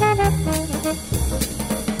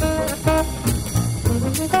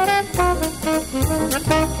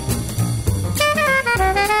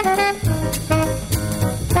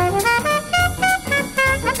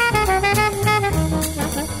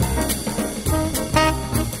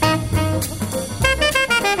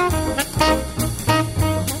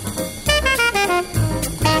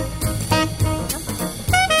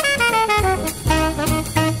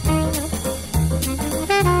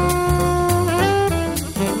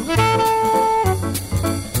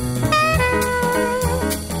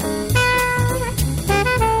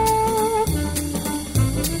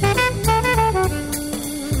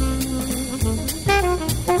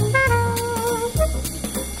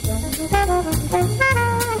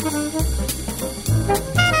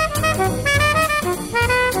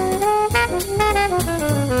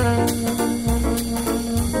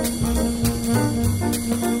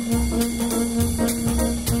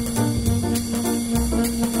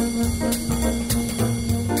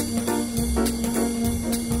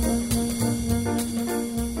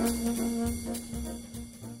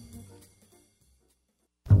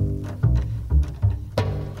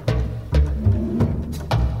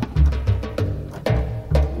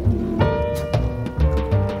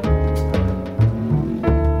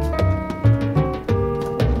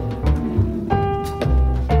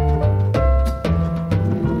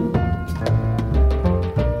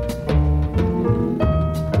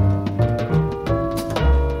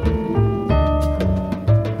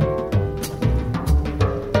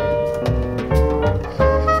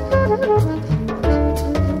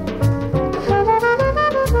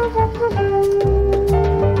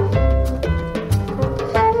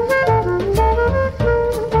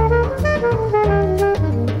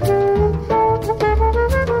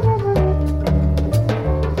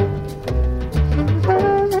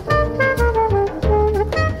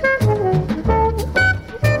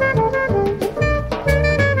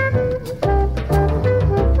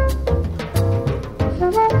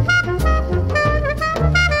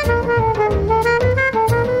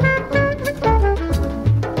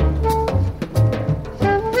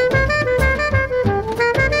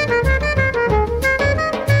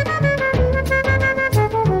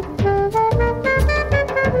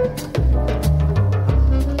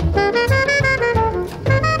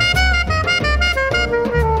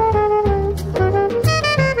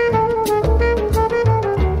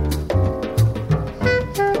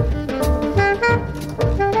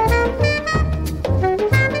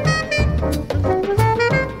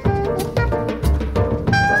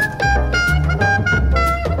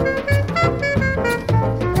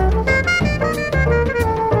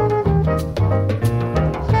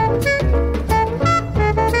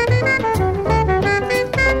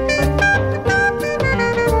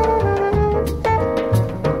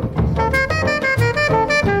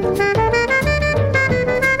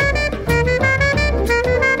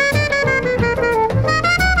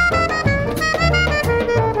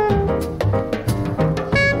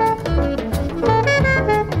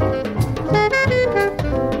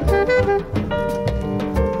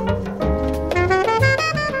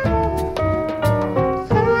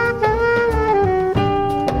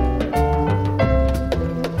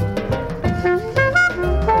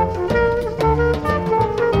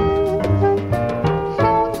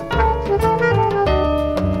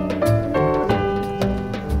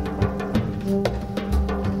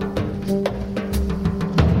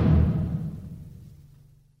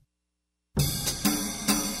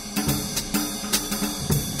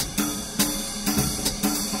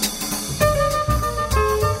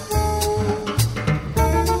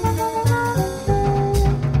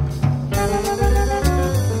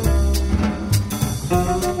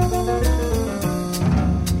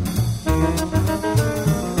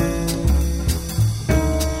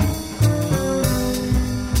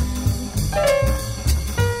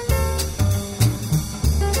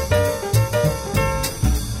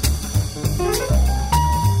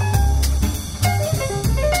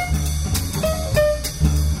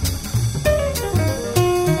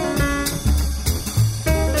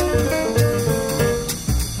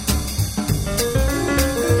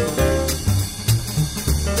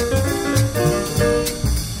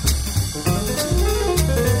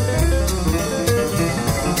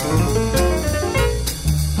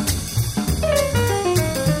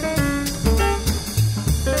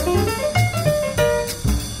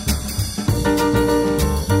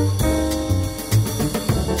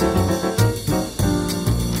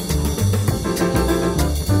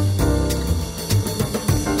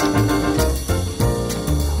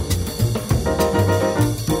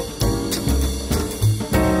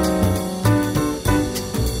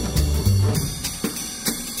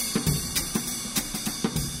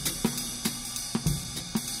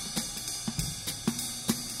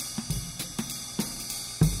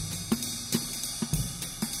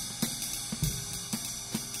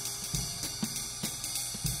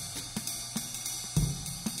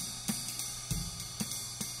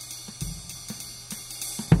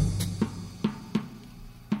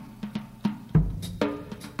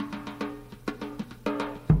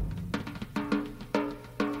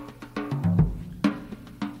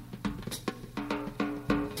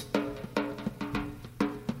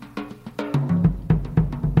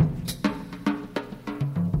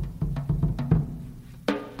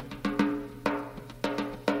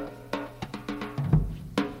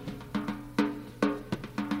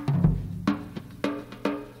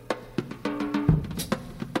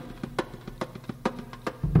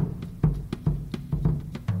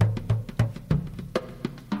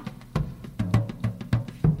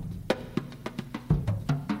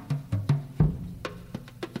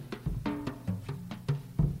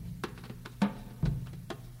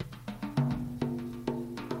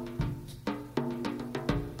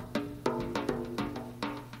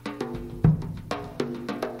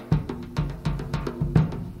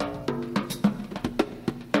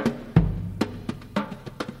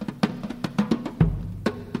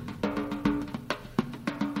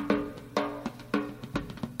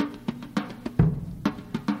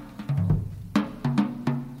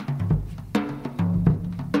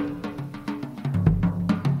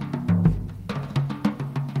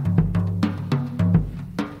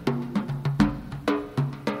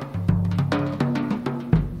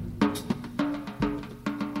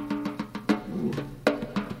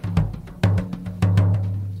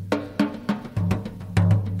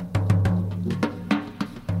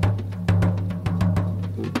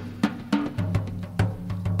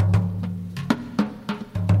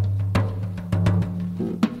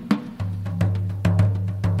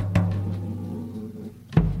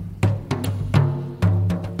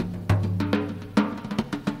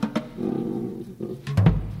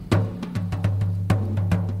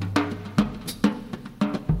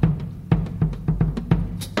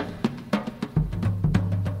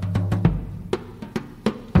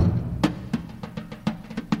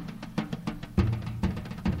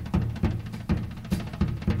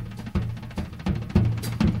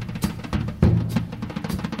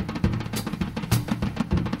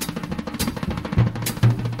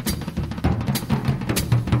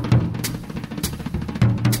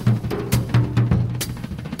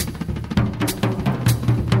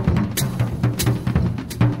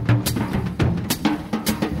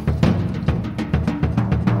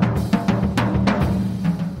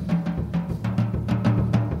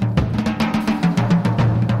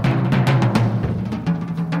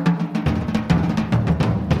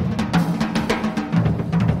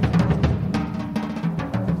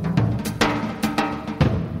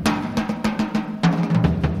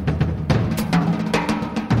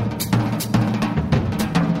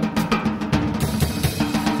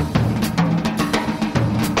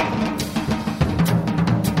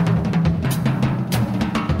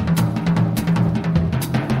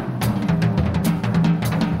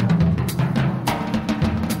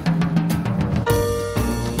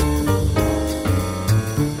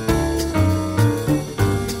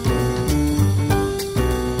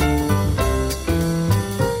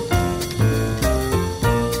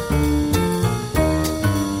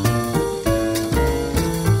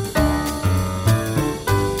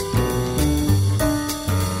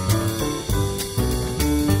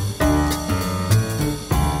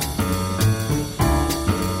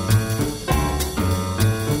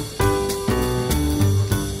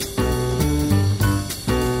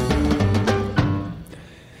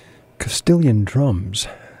 Castilian Drums,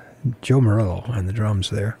 Joe Morello on the drums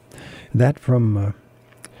there. That from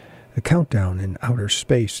the Countdown in Outer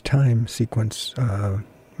Space time sequence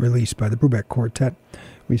released by the Brubeck Quartet.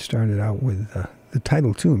 We started out with the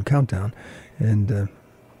title tune, Countdown, and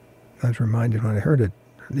I was reminded when I heard it,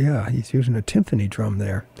 yeah, he's using a timpani drum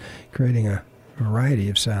there, creating a variety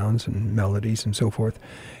of sounds and melodies and so forth.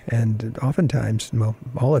 And oftentimes, well,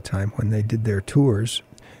 all the time, when they did their tours,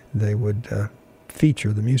 they would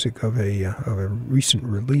feature the music of a recent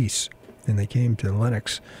release. And they came to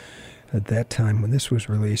Lenox at that time when this was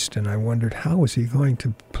released, and I wondered, how was he going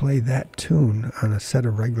to play that tune on a set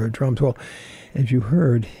of regular drums? Well, as you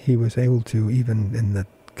heard, he was able to, even in the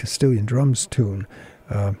Castilian Drums tune,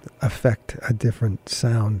 affect a different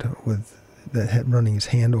sound with the head running his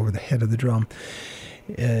hand over the head of the drum.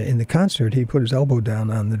 In the concert, he put his elbow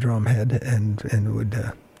down on the drum head and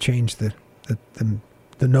would change the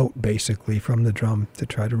note basically from the drum to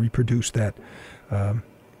try to reproduce that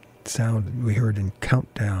sound we heard in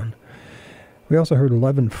Countdown. We also heard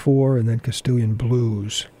 11/4 and then Castilian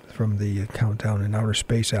Blues from the Countdown in Outer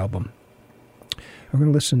Space album. I'm going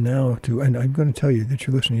to listen now to, and I'm going to tell you that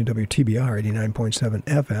you're listening to WTBR 89.7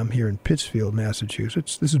 FM here in Pittsfield,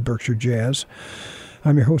 Massachusetts. This is Berkshire Jazz.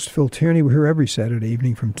 I'm your host, Phil Tierney. We're here every Saturday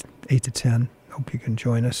evening from 8 to 10. Hope you can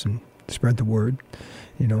join us and spread the word.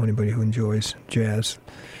 You know, anybody who enjoys jazz,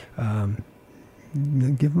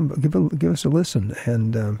 give us a listen.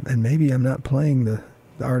 And maybe I'm not playing the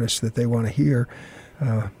artists that they want to hear.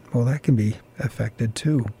 Well, that can be affected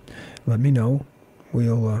too. Let me know.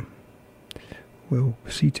 We'll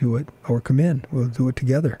see to it, or come in. We'll do it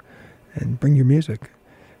together and bring your music.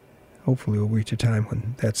 Hopefully we'll reach a time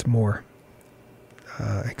when that's more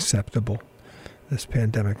acceptable. This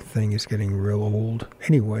pandemic thing is getting real old.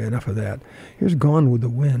 Anyway, enough of that. Here's Gone with the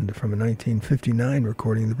Wind from a 1959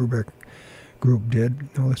 recording the Brubeck group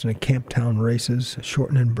did. Now listen to Camptown Races,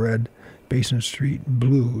 Shorten and Bread, Basin Street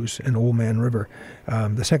Blues, and Old Man River.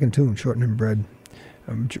 The second tune, Shorten and Bread,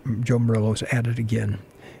 Joe Morello's At It Again.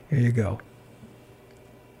 Here you go.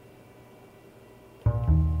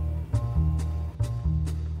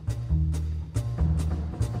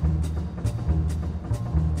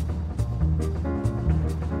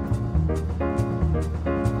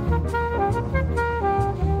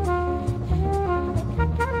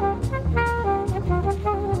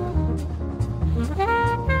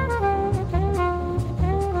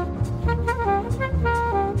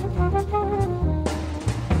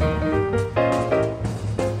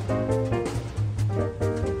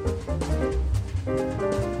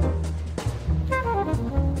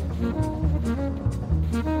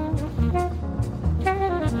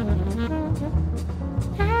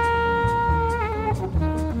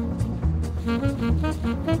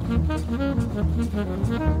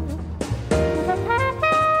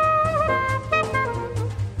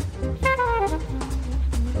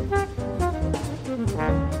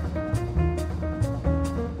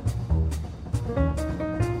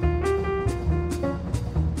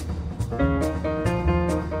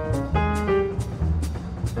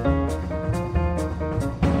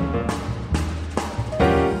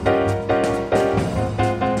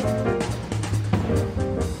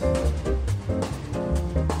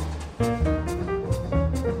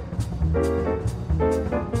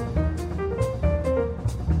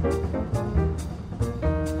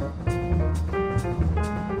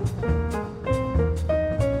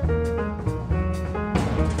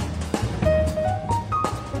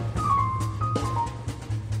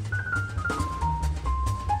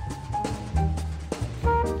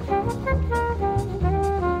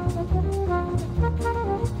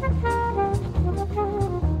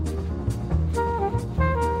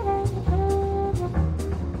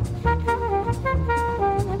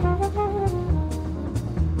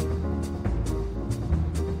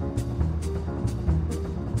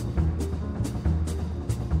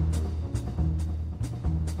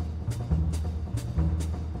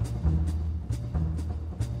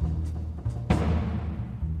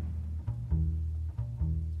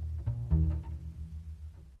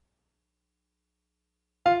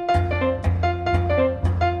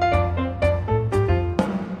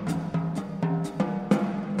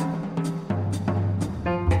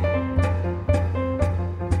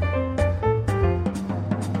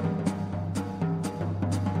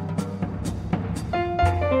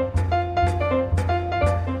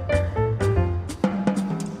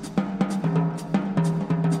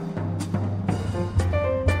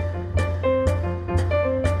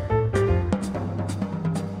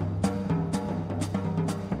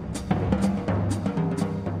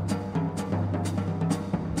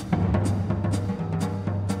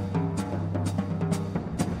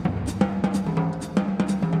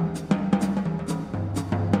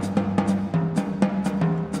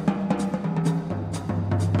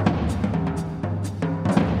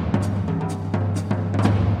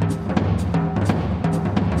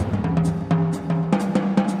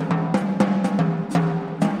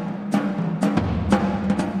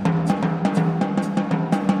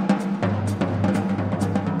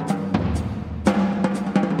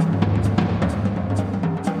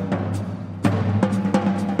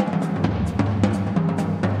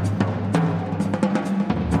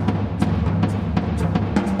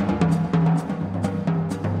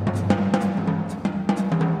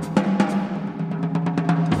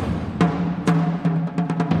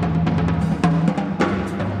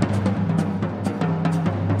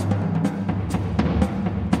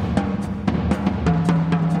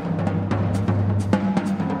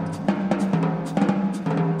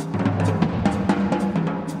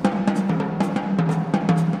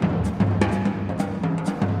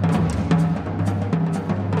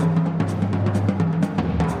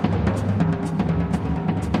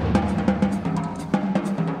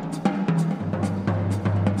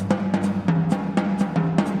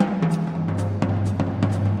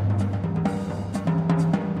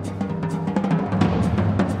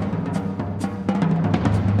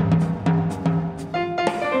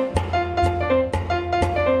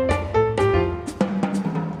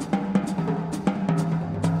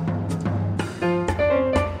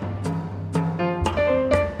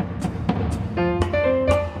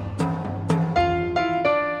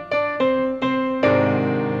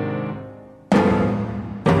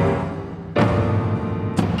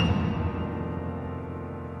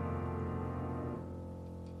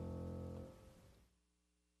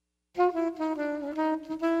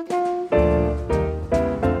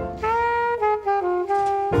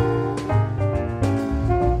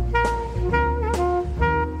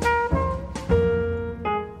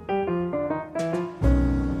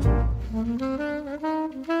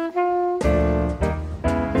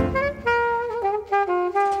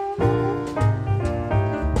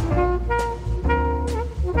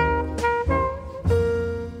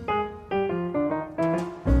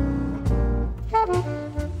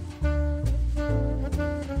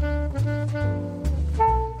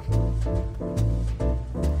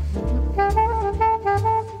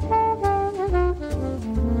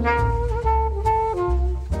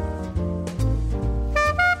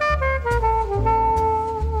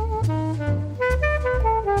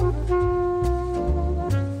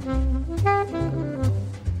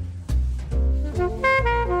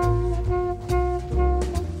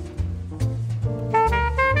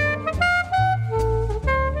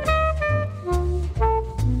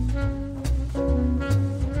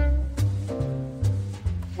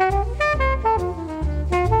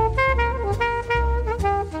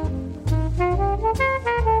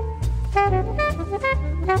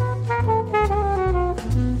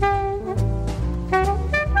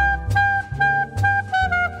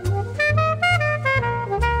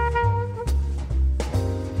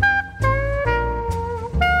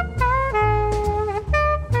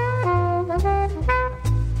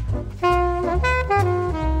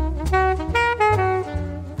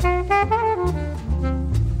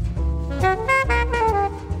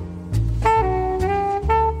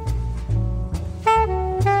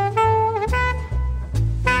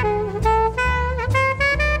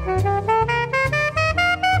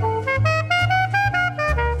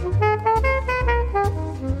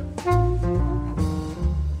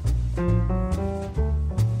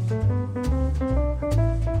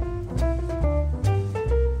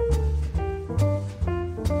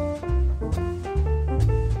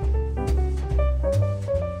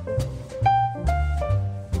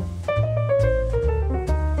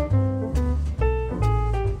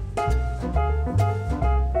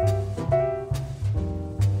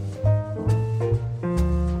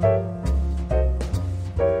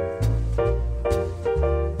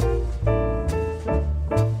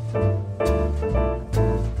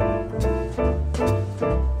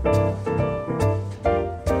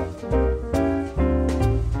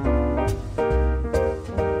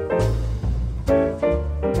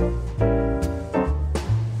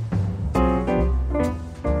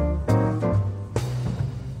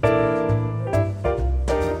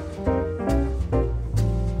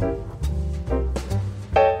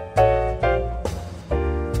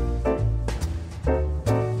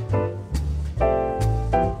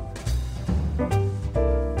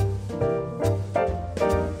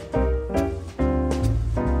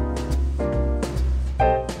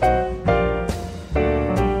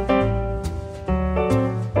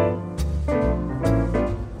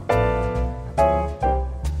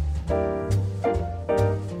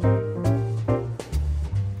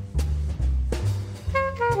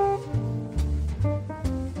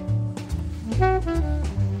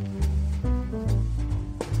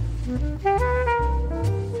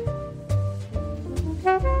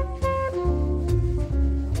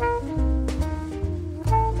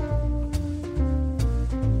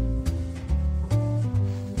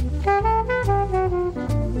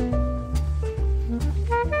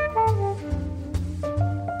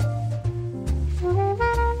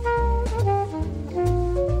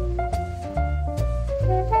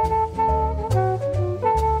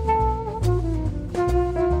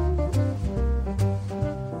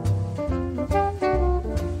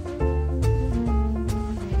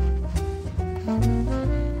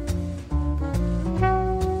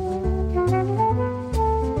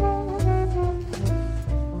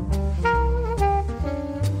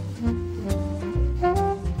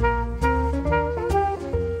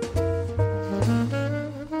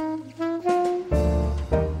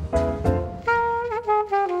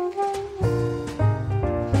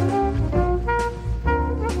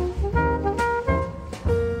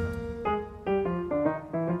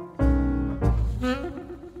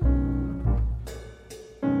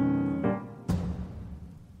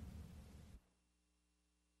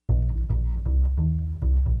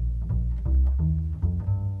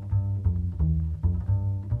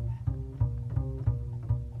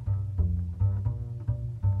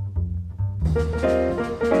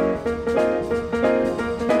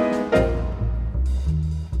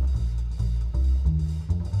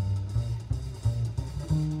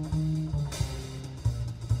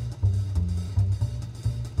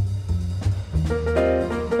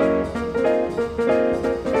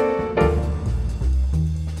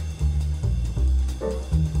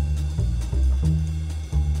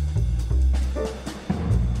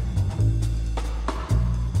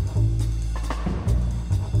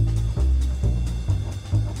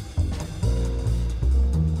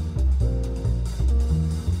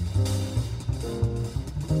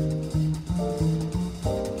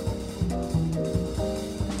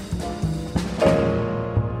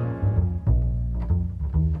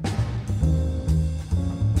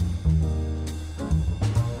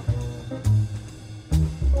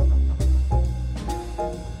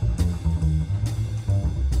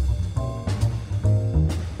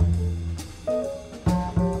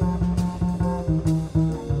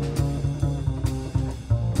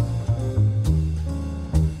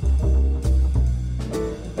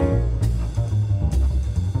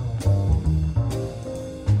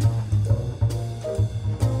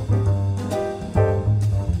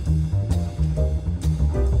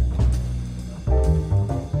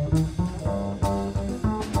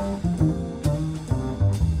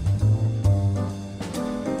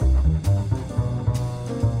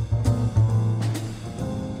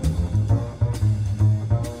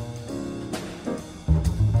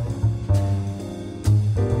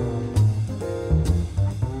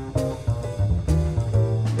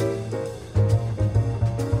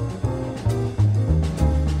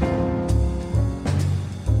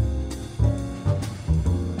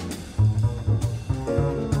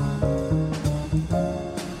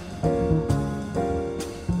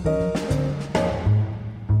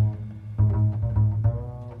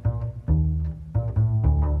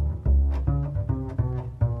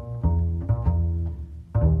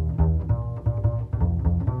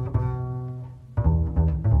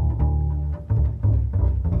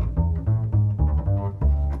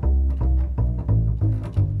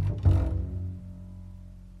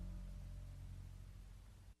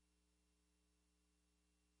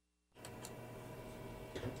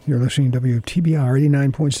 You're listening to WTBR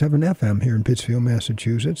 89.7 FM here in Pittsfield,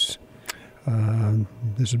 Massachusetts.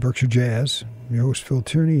 This is Berkshire Jazz. Your host, Phil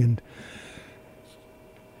Tierney, and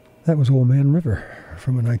that was Old Man River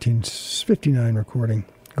from a 1959 recording,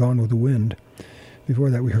 Gone with the Wind. Before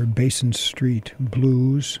that, we heard Basin Street,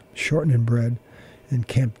 Blues, Shortening Bread, and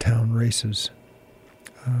Camptown Races.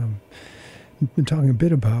 We've been talking a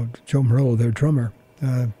bit about Joe Morello, their drummer,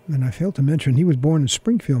 and I failed to mention he was born in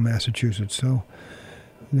Springfield, Massachusetts, so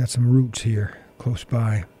we got some roots here close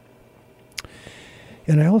by.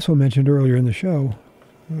 And I also mentioned earlier in the show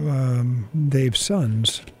Dave's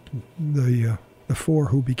sons, the four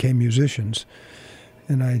who became musicians.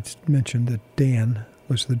 And I mentioned that Dan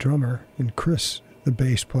was the drummer and Chris the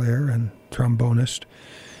bass player and trombonist,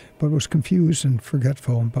 but was confused and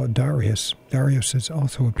forgetful about Darius. Darius is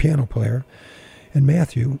also a piano player, and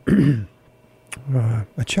Matthew, a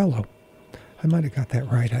cello. I might have got that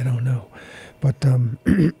right, I don't know. But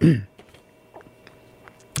I'm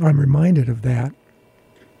reminded of that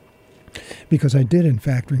because I did, in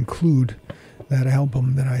fact, include that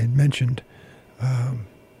album that I had mentioned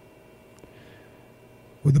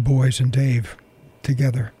with the boys and Dave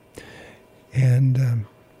together. And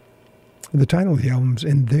the title of the album is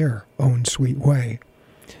In Their Own Sweet Way,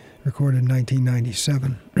 recorded in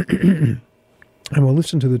 1997. And we'll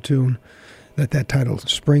listen to the tune that title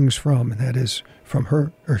springs from, and that is from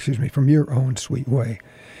Your Own Sweet Way,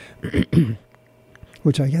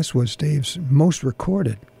 which I guess was Dave's most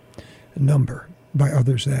recorded number, by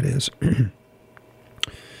others that is.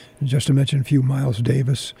 Just to mention a few, Miles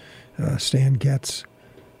Davis, Stan Getz,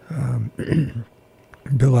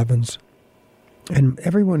 Bill Evans, and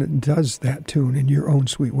everyone that does that tune In Your Own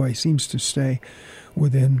Sweet Way seems to stay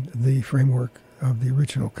within the framework of the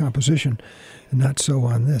original composition, and not so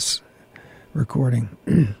on this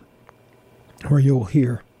recording, where you'll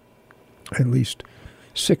hear at least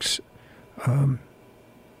 6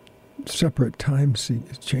 separate time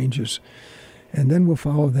changes, and then we'll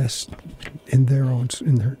follow this Your Own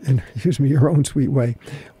Sweet Way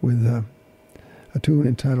with a tune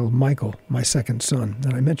entitled Michael, My Second Son.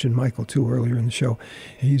 And I mentioned Michael too earlier in the show.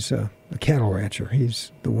 He's a cattle rancher.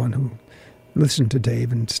 He's the one who listened to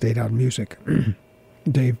Dave and stayed out of music.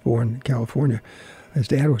 Dave, born in California. His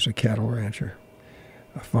dad was a cattle rancher,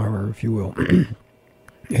 a farmer, if you will.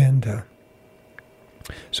 And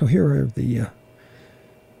so here are the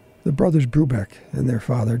brothers Brubeck and their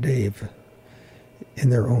father Dave in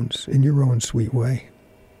Your Own Sweet Way.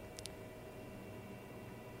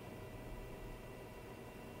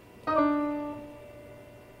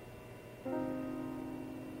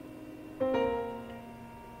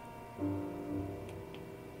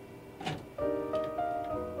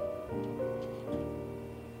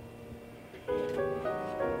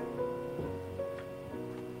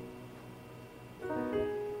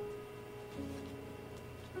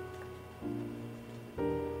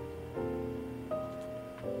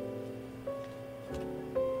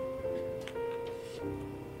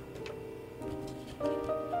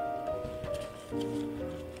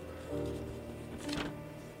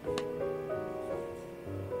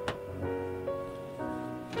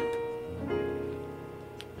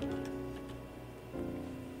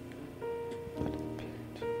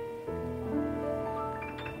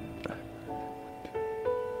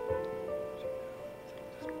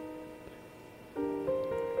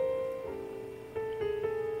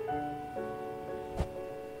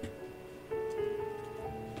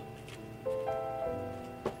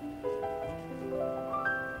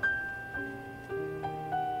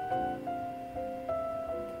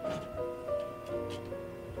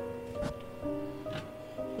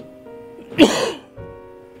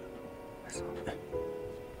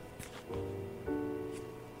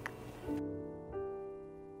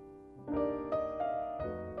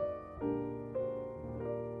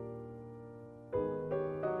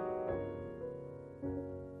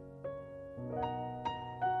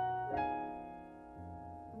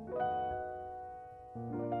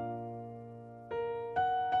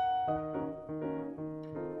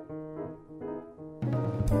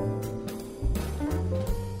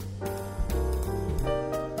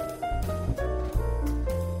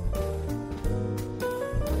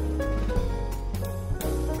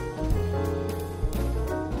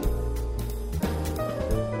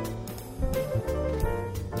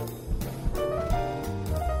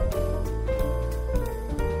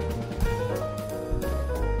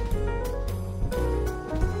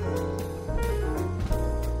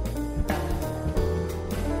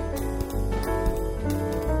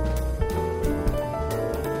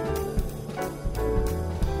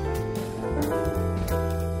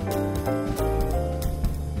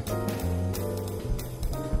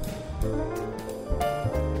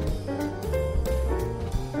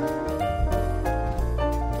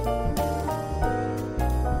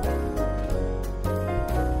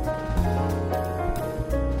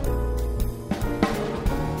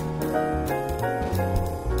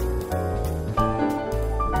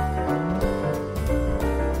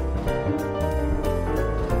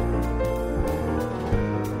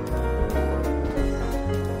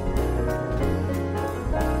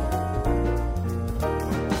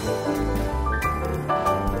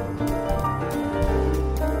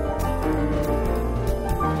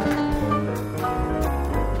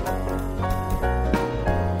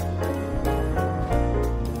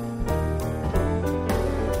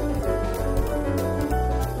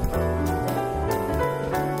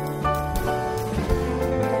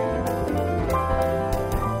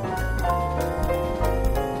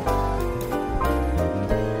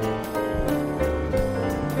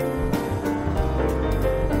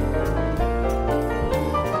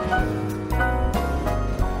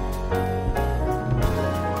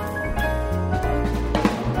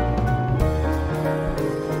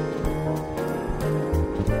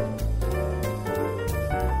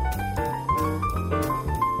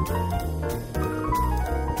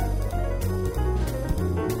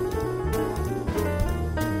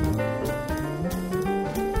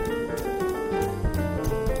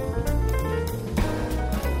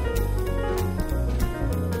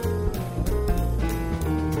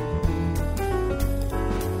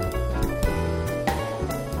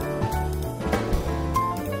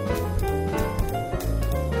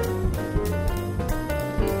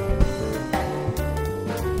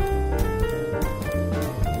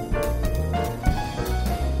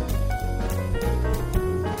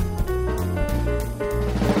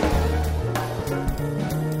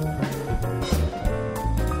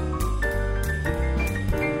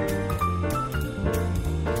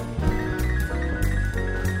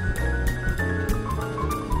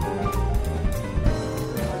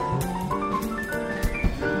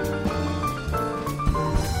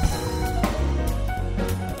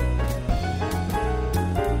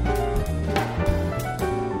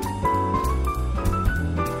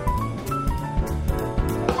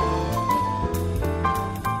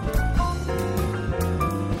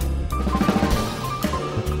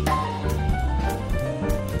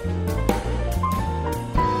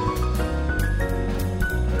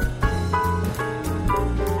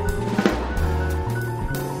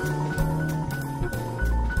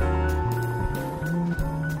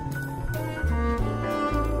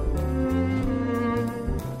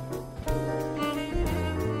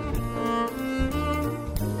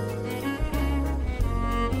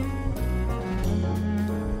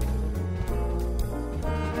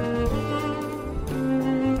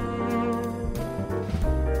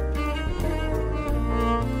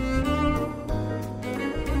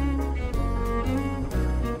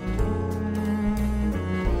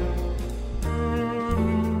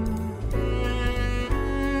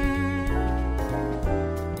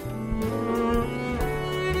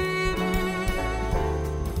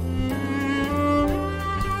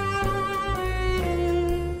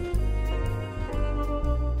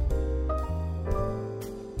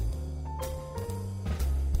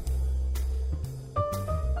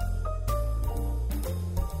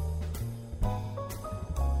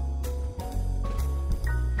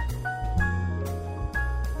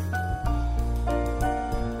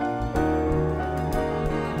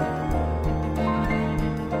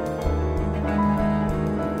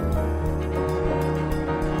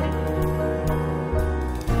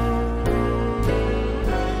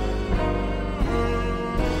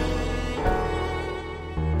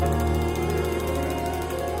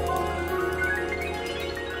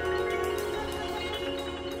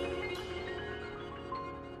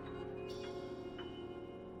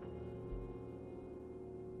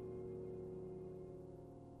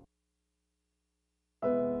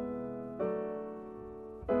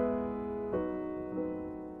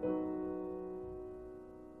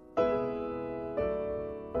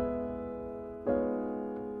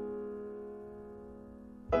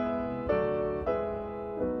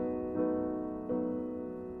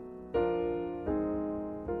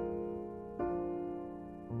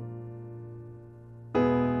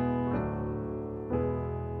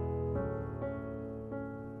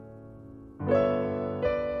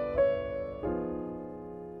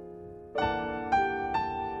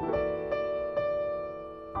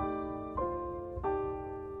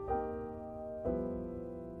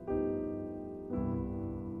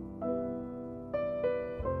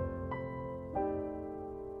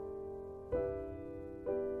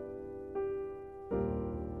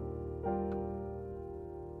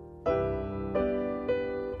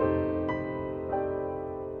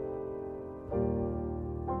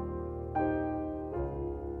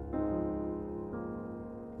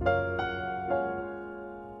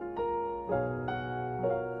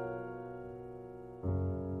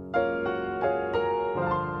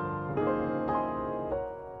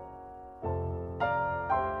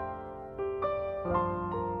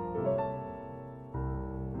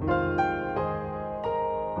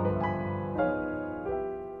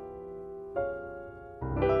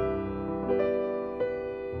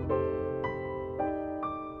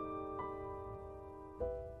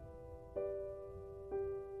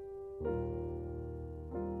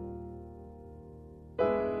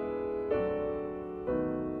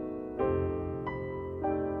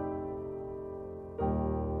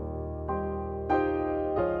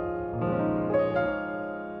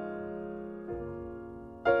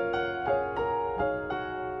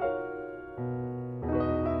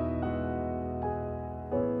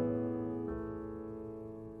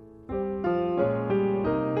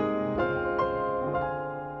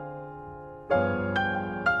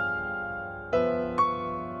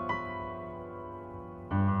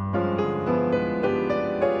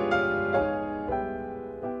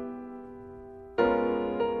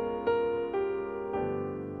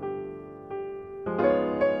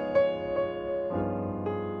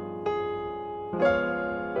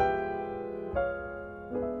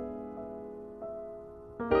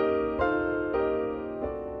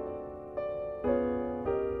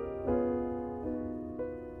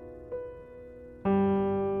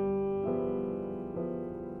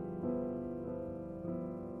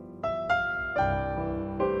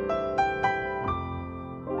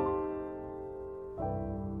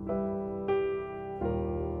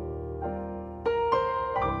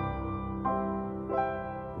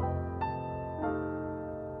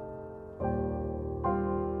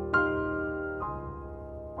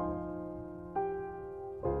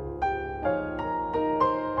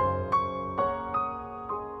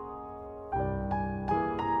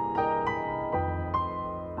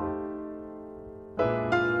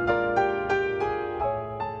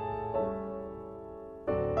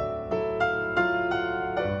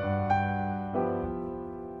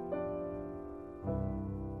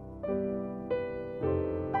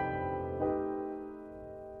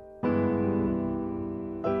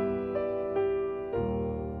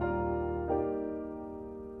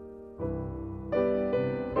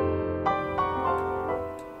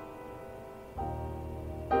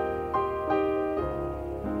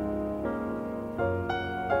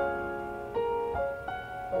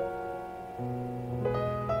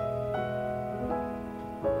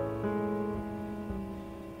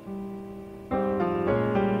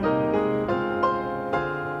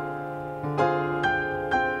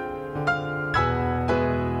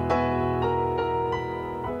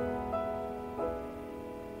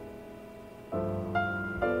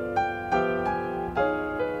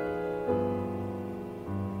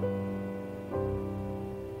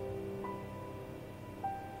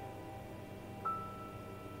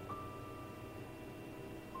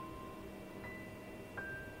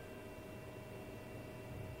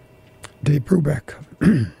 Dave Brubeck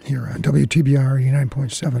here on WTBR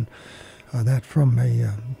 89.7. That from a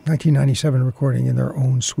 1997 recording, In Their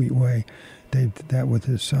Own Sweet Way. Dave did that with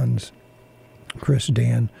his sons, Chris,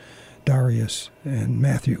 Dan, Darius, and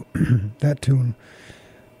Matthew. That tune,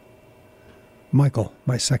 Michael,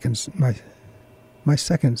 my second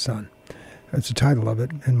son. That's the title of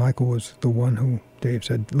it, and Michael was the one who Dave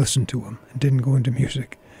said listen to him and didn't go into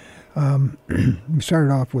music. We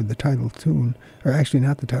started off with the title tune, or actually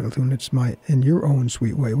not the title tune, it's In Your Own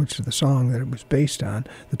Sweet Way, which is the song that it was based on.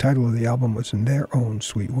 The title of the album was In Their Own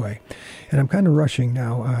Sweet Way. And I'm kind of rushing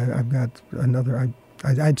now. I've got another,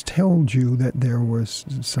 I told you that there was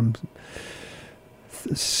some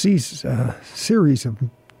series of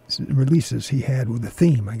releases he had with a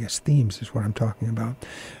theme. I guess themes is what I'm talking about.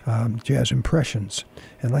 Jazz Impressions.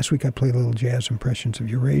 And last week I played a little Jazz Impressions of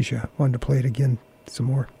Eurasia. Wanted to play it again, some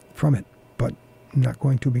more from it, but I'm not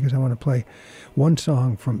going to because I want to play one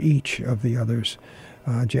song from each of the others.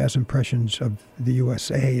 Jazz Impressions of the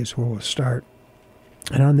USA is where we'll start.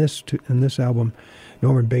 And on this album,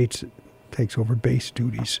 Norman Bates takes over bass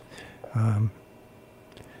duties.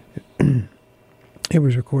 It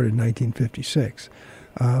was recorded in 1956.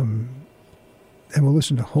 And we'll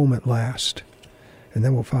listen to Home at Last. And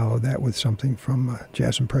then we'll follow that with something from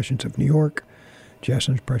Jazz Impressions of New York, Jazz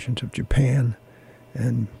Impressions of Japan,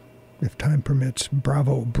 and if time permits,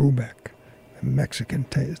 Bravo Brubeck, a Mexican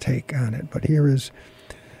take on it. But here is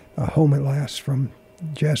Home at Last from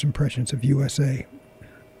Jazz Impressions of USA.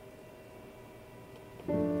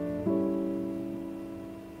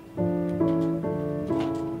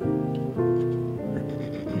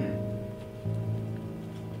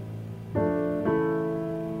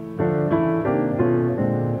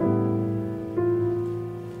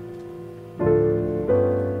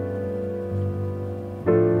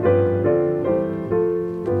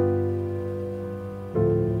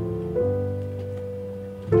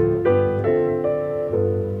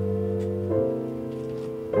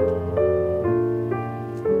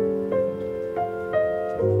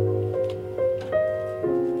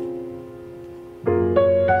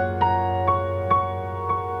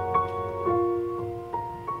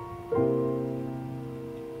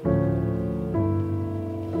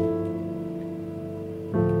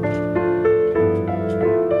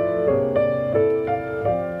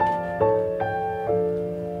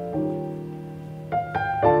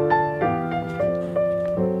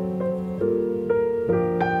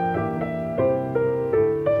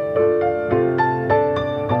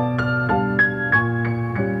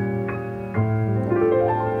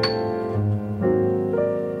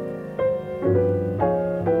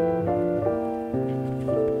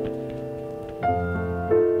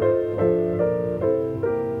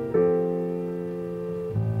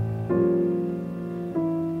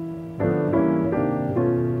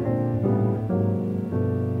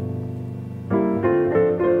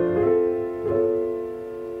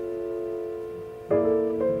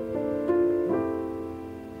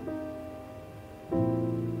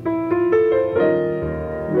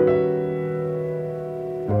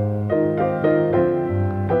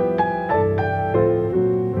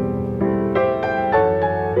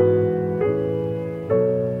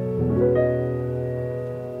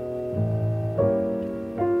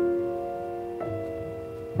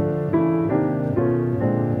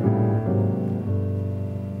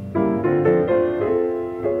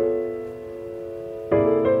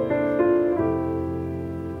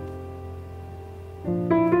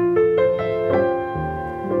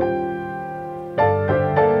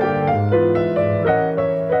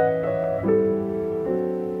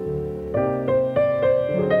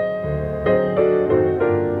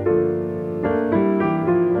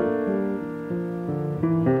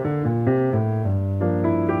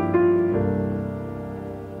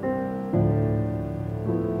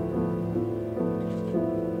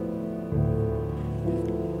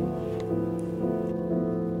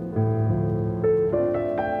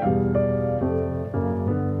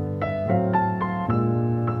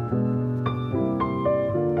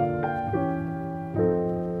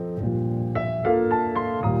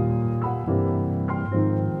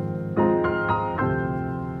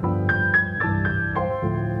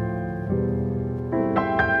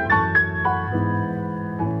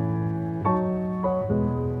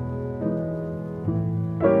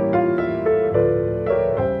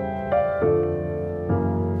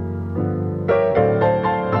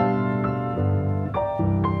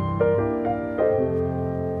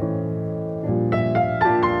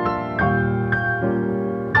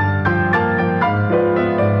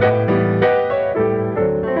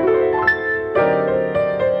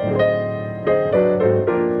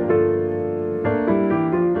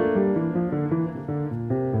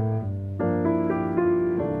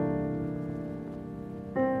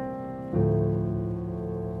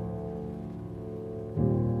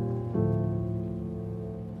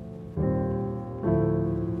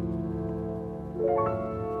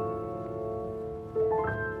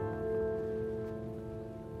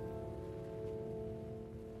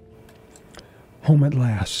 Home at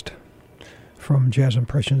Last, from Jazz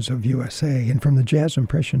Impressions of USA, and from the Jazz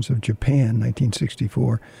Impressions of Japan,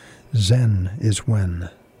 1964, Zen is When.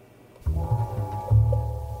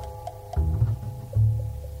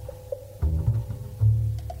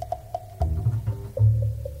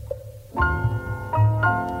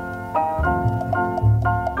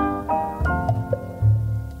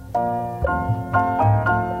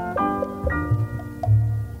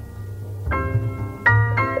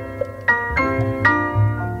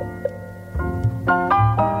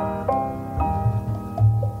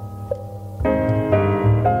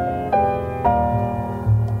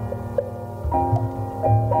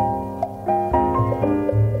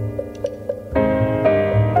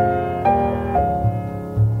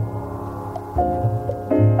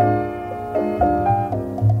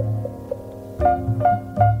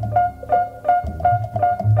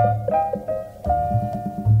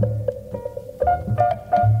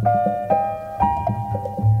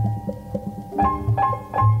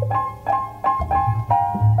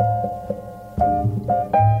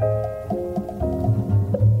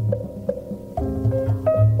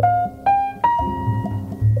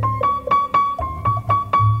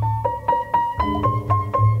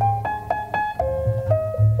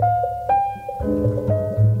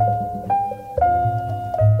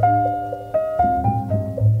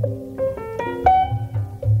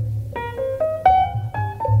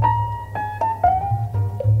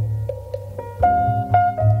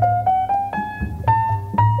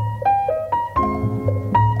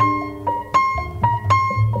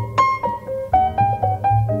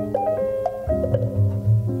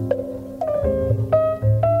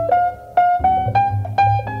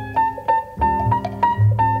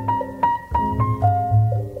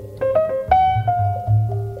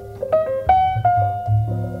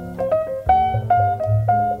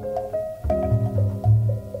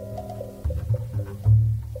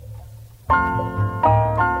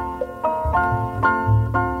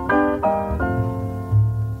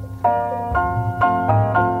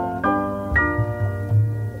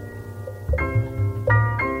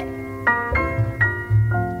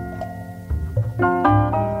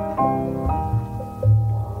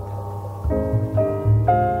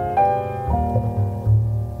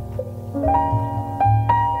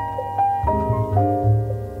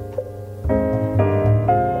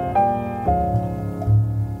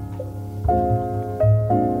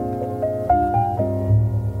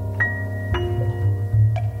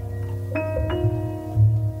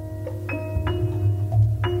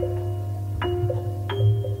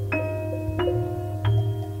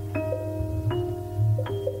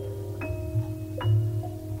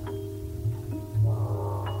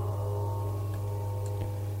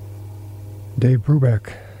 Dave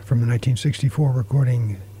Brubeck from the 1964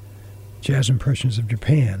 recording Jazz Impressions of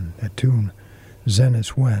Japan, that tune Zen is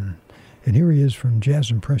When. And here he is from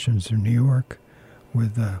Jazz Impressions of New York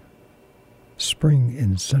with Spring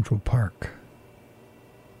in Central Park.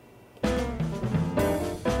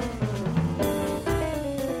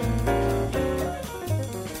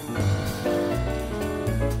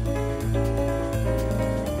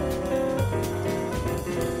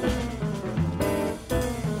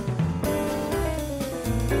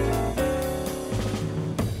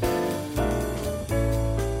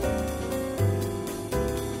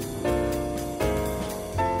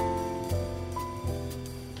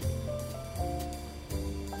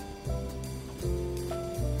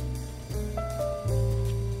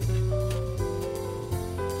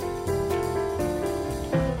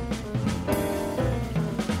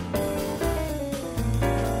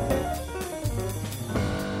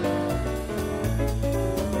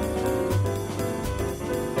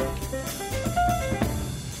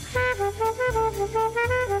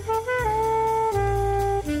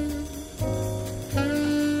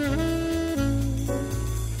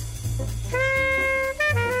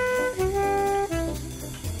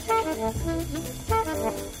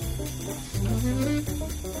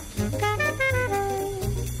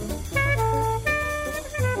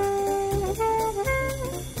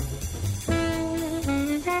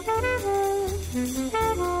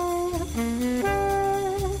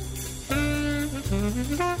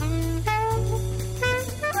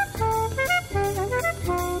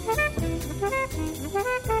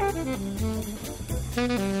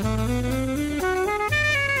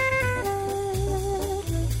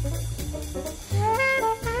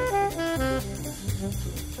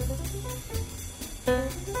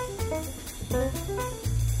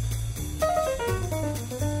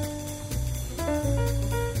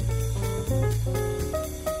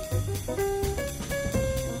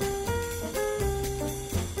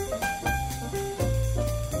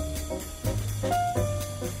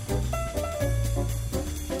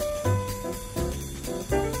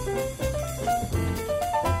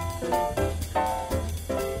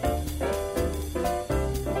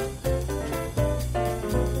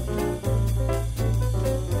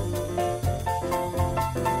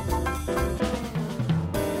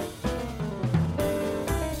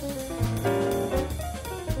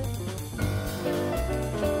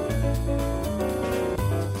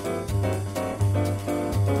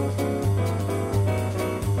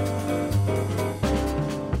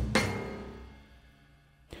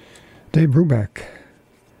 Dave Brubeck.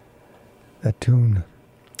 That tune,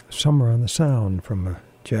 Summer on the Sound, from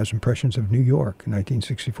Jazz Impressions of New York,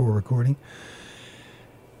 1964 recording.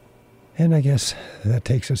 And I guess that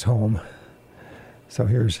takes us home. So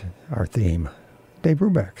here's our theme. Dave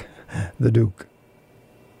Brubeck, The Duke.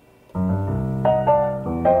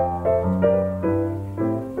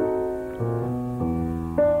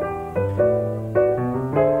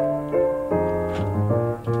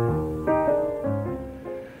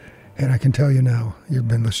 And I can tell you now, you've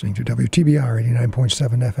been listening to WTBR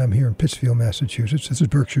 89.7 FM here in Pittsfield, Massachusetts. This is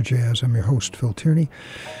Berkshire Jazz. I'm your host, Phil Tierney.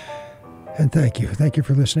 And thank you. Thank you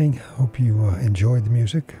for listening. Hope you enjoyed the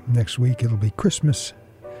music. Next week, it'll be Christmas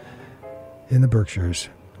in the Berkshires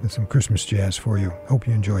with some Christmas jazz for you. Hope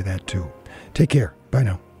you enjoy that too. Take care. Bye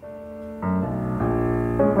now.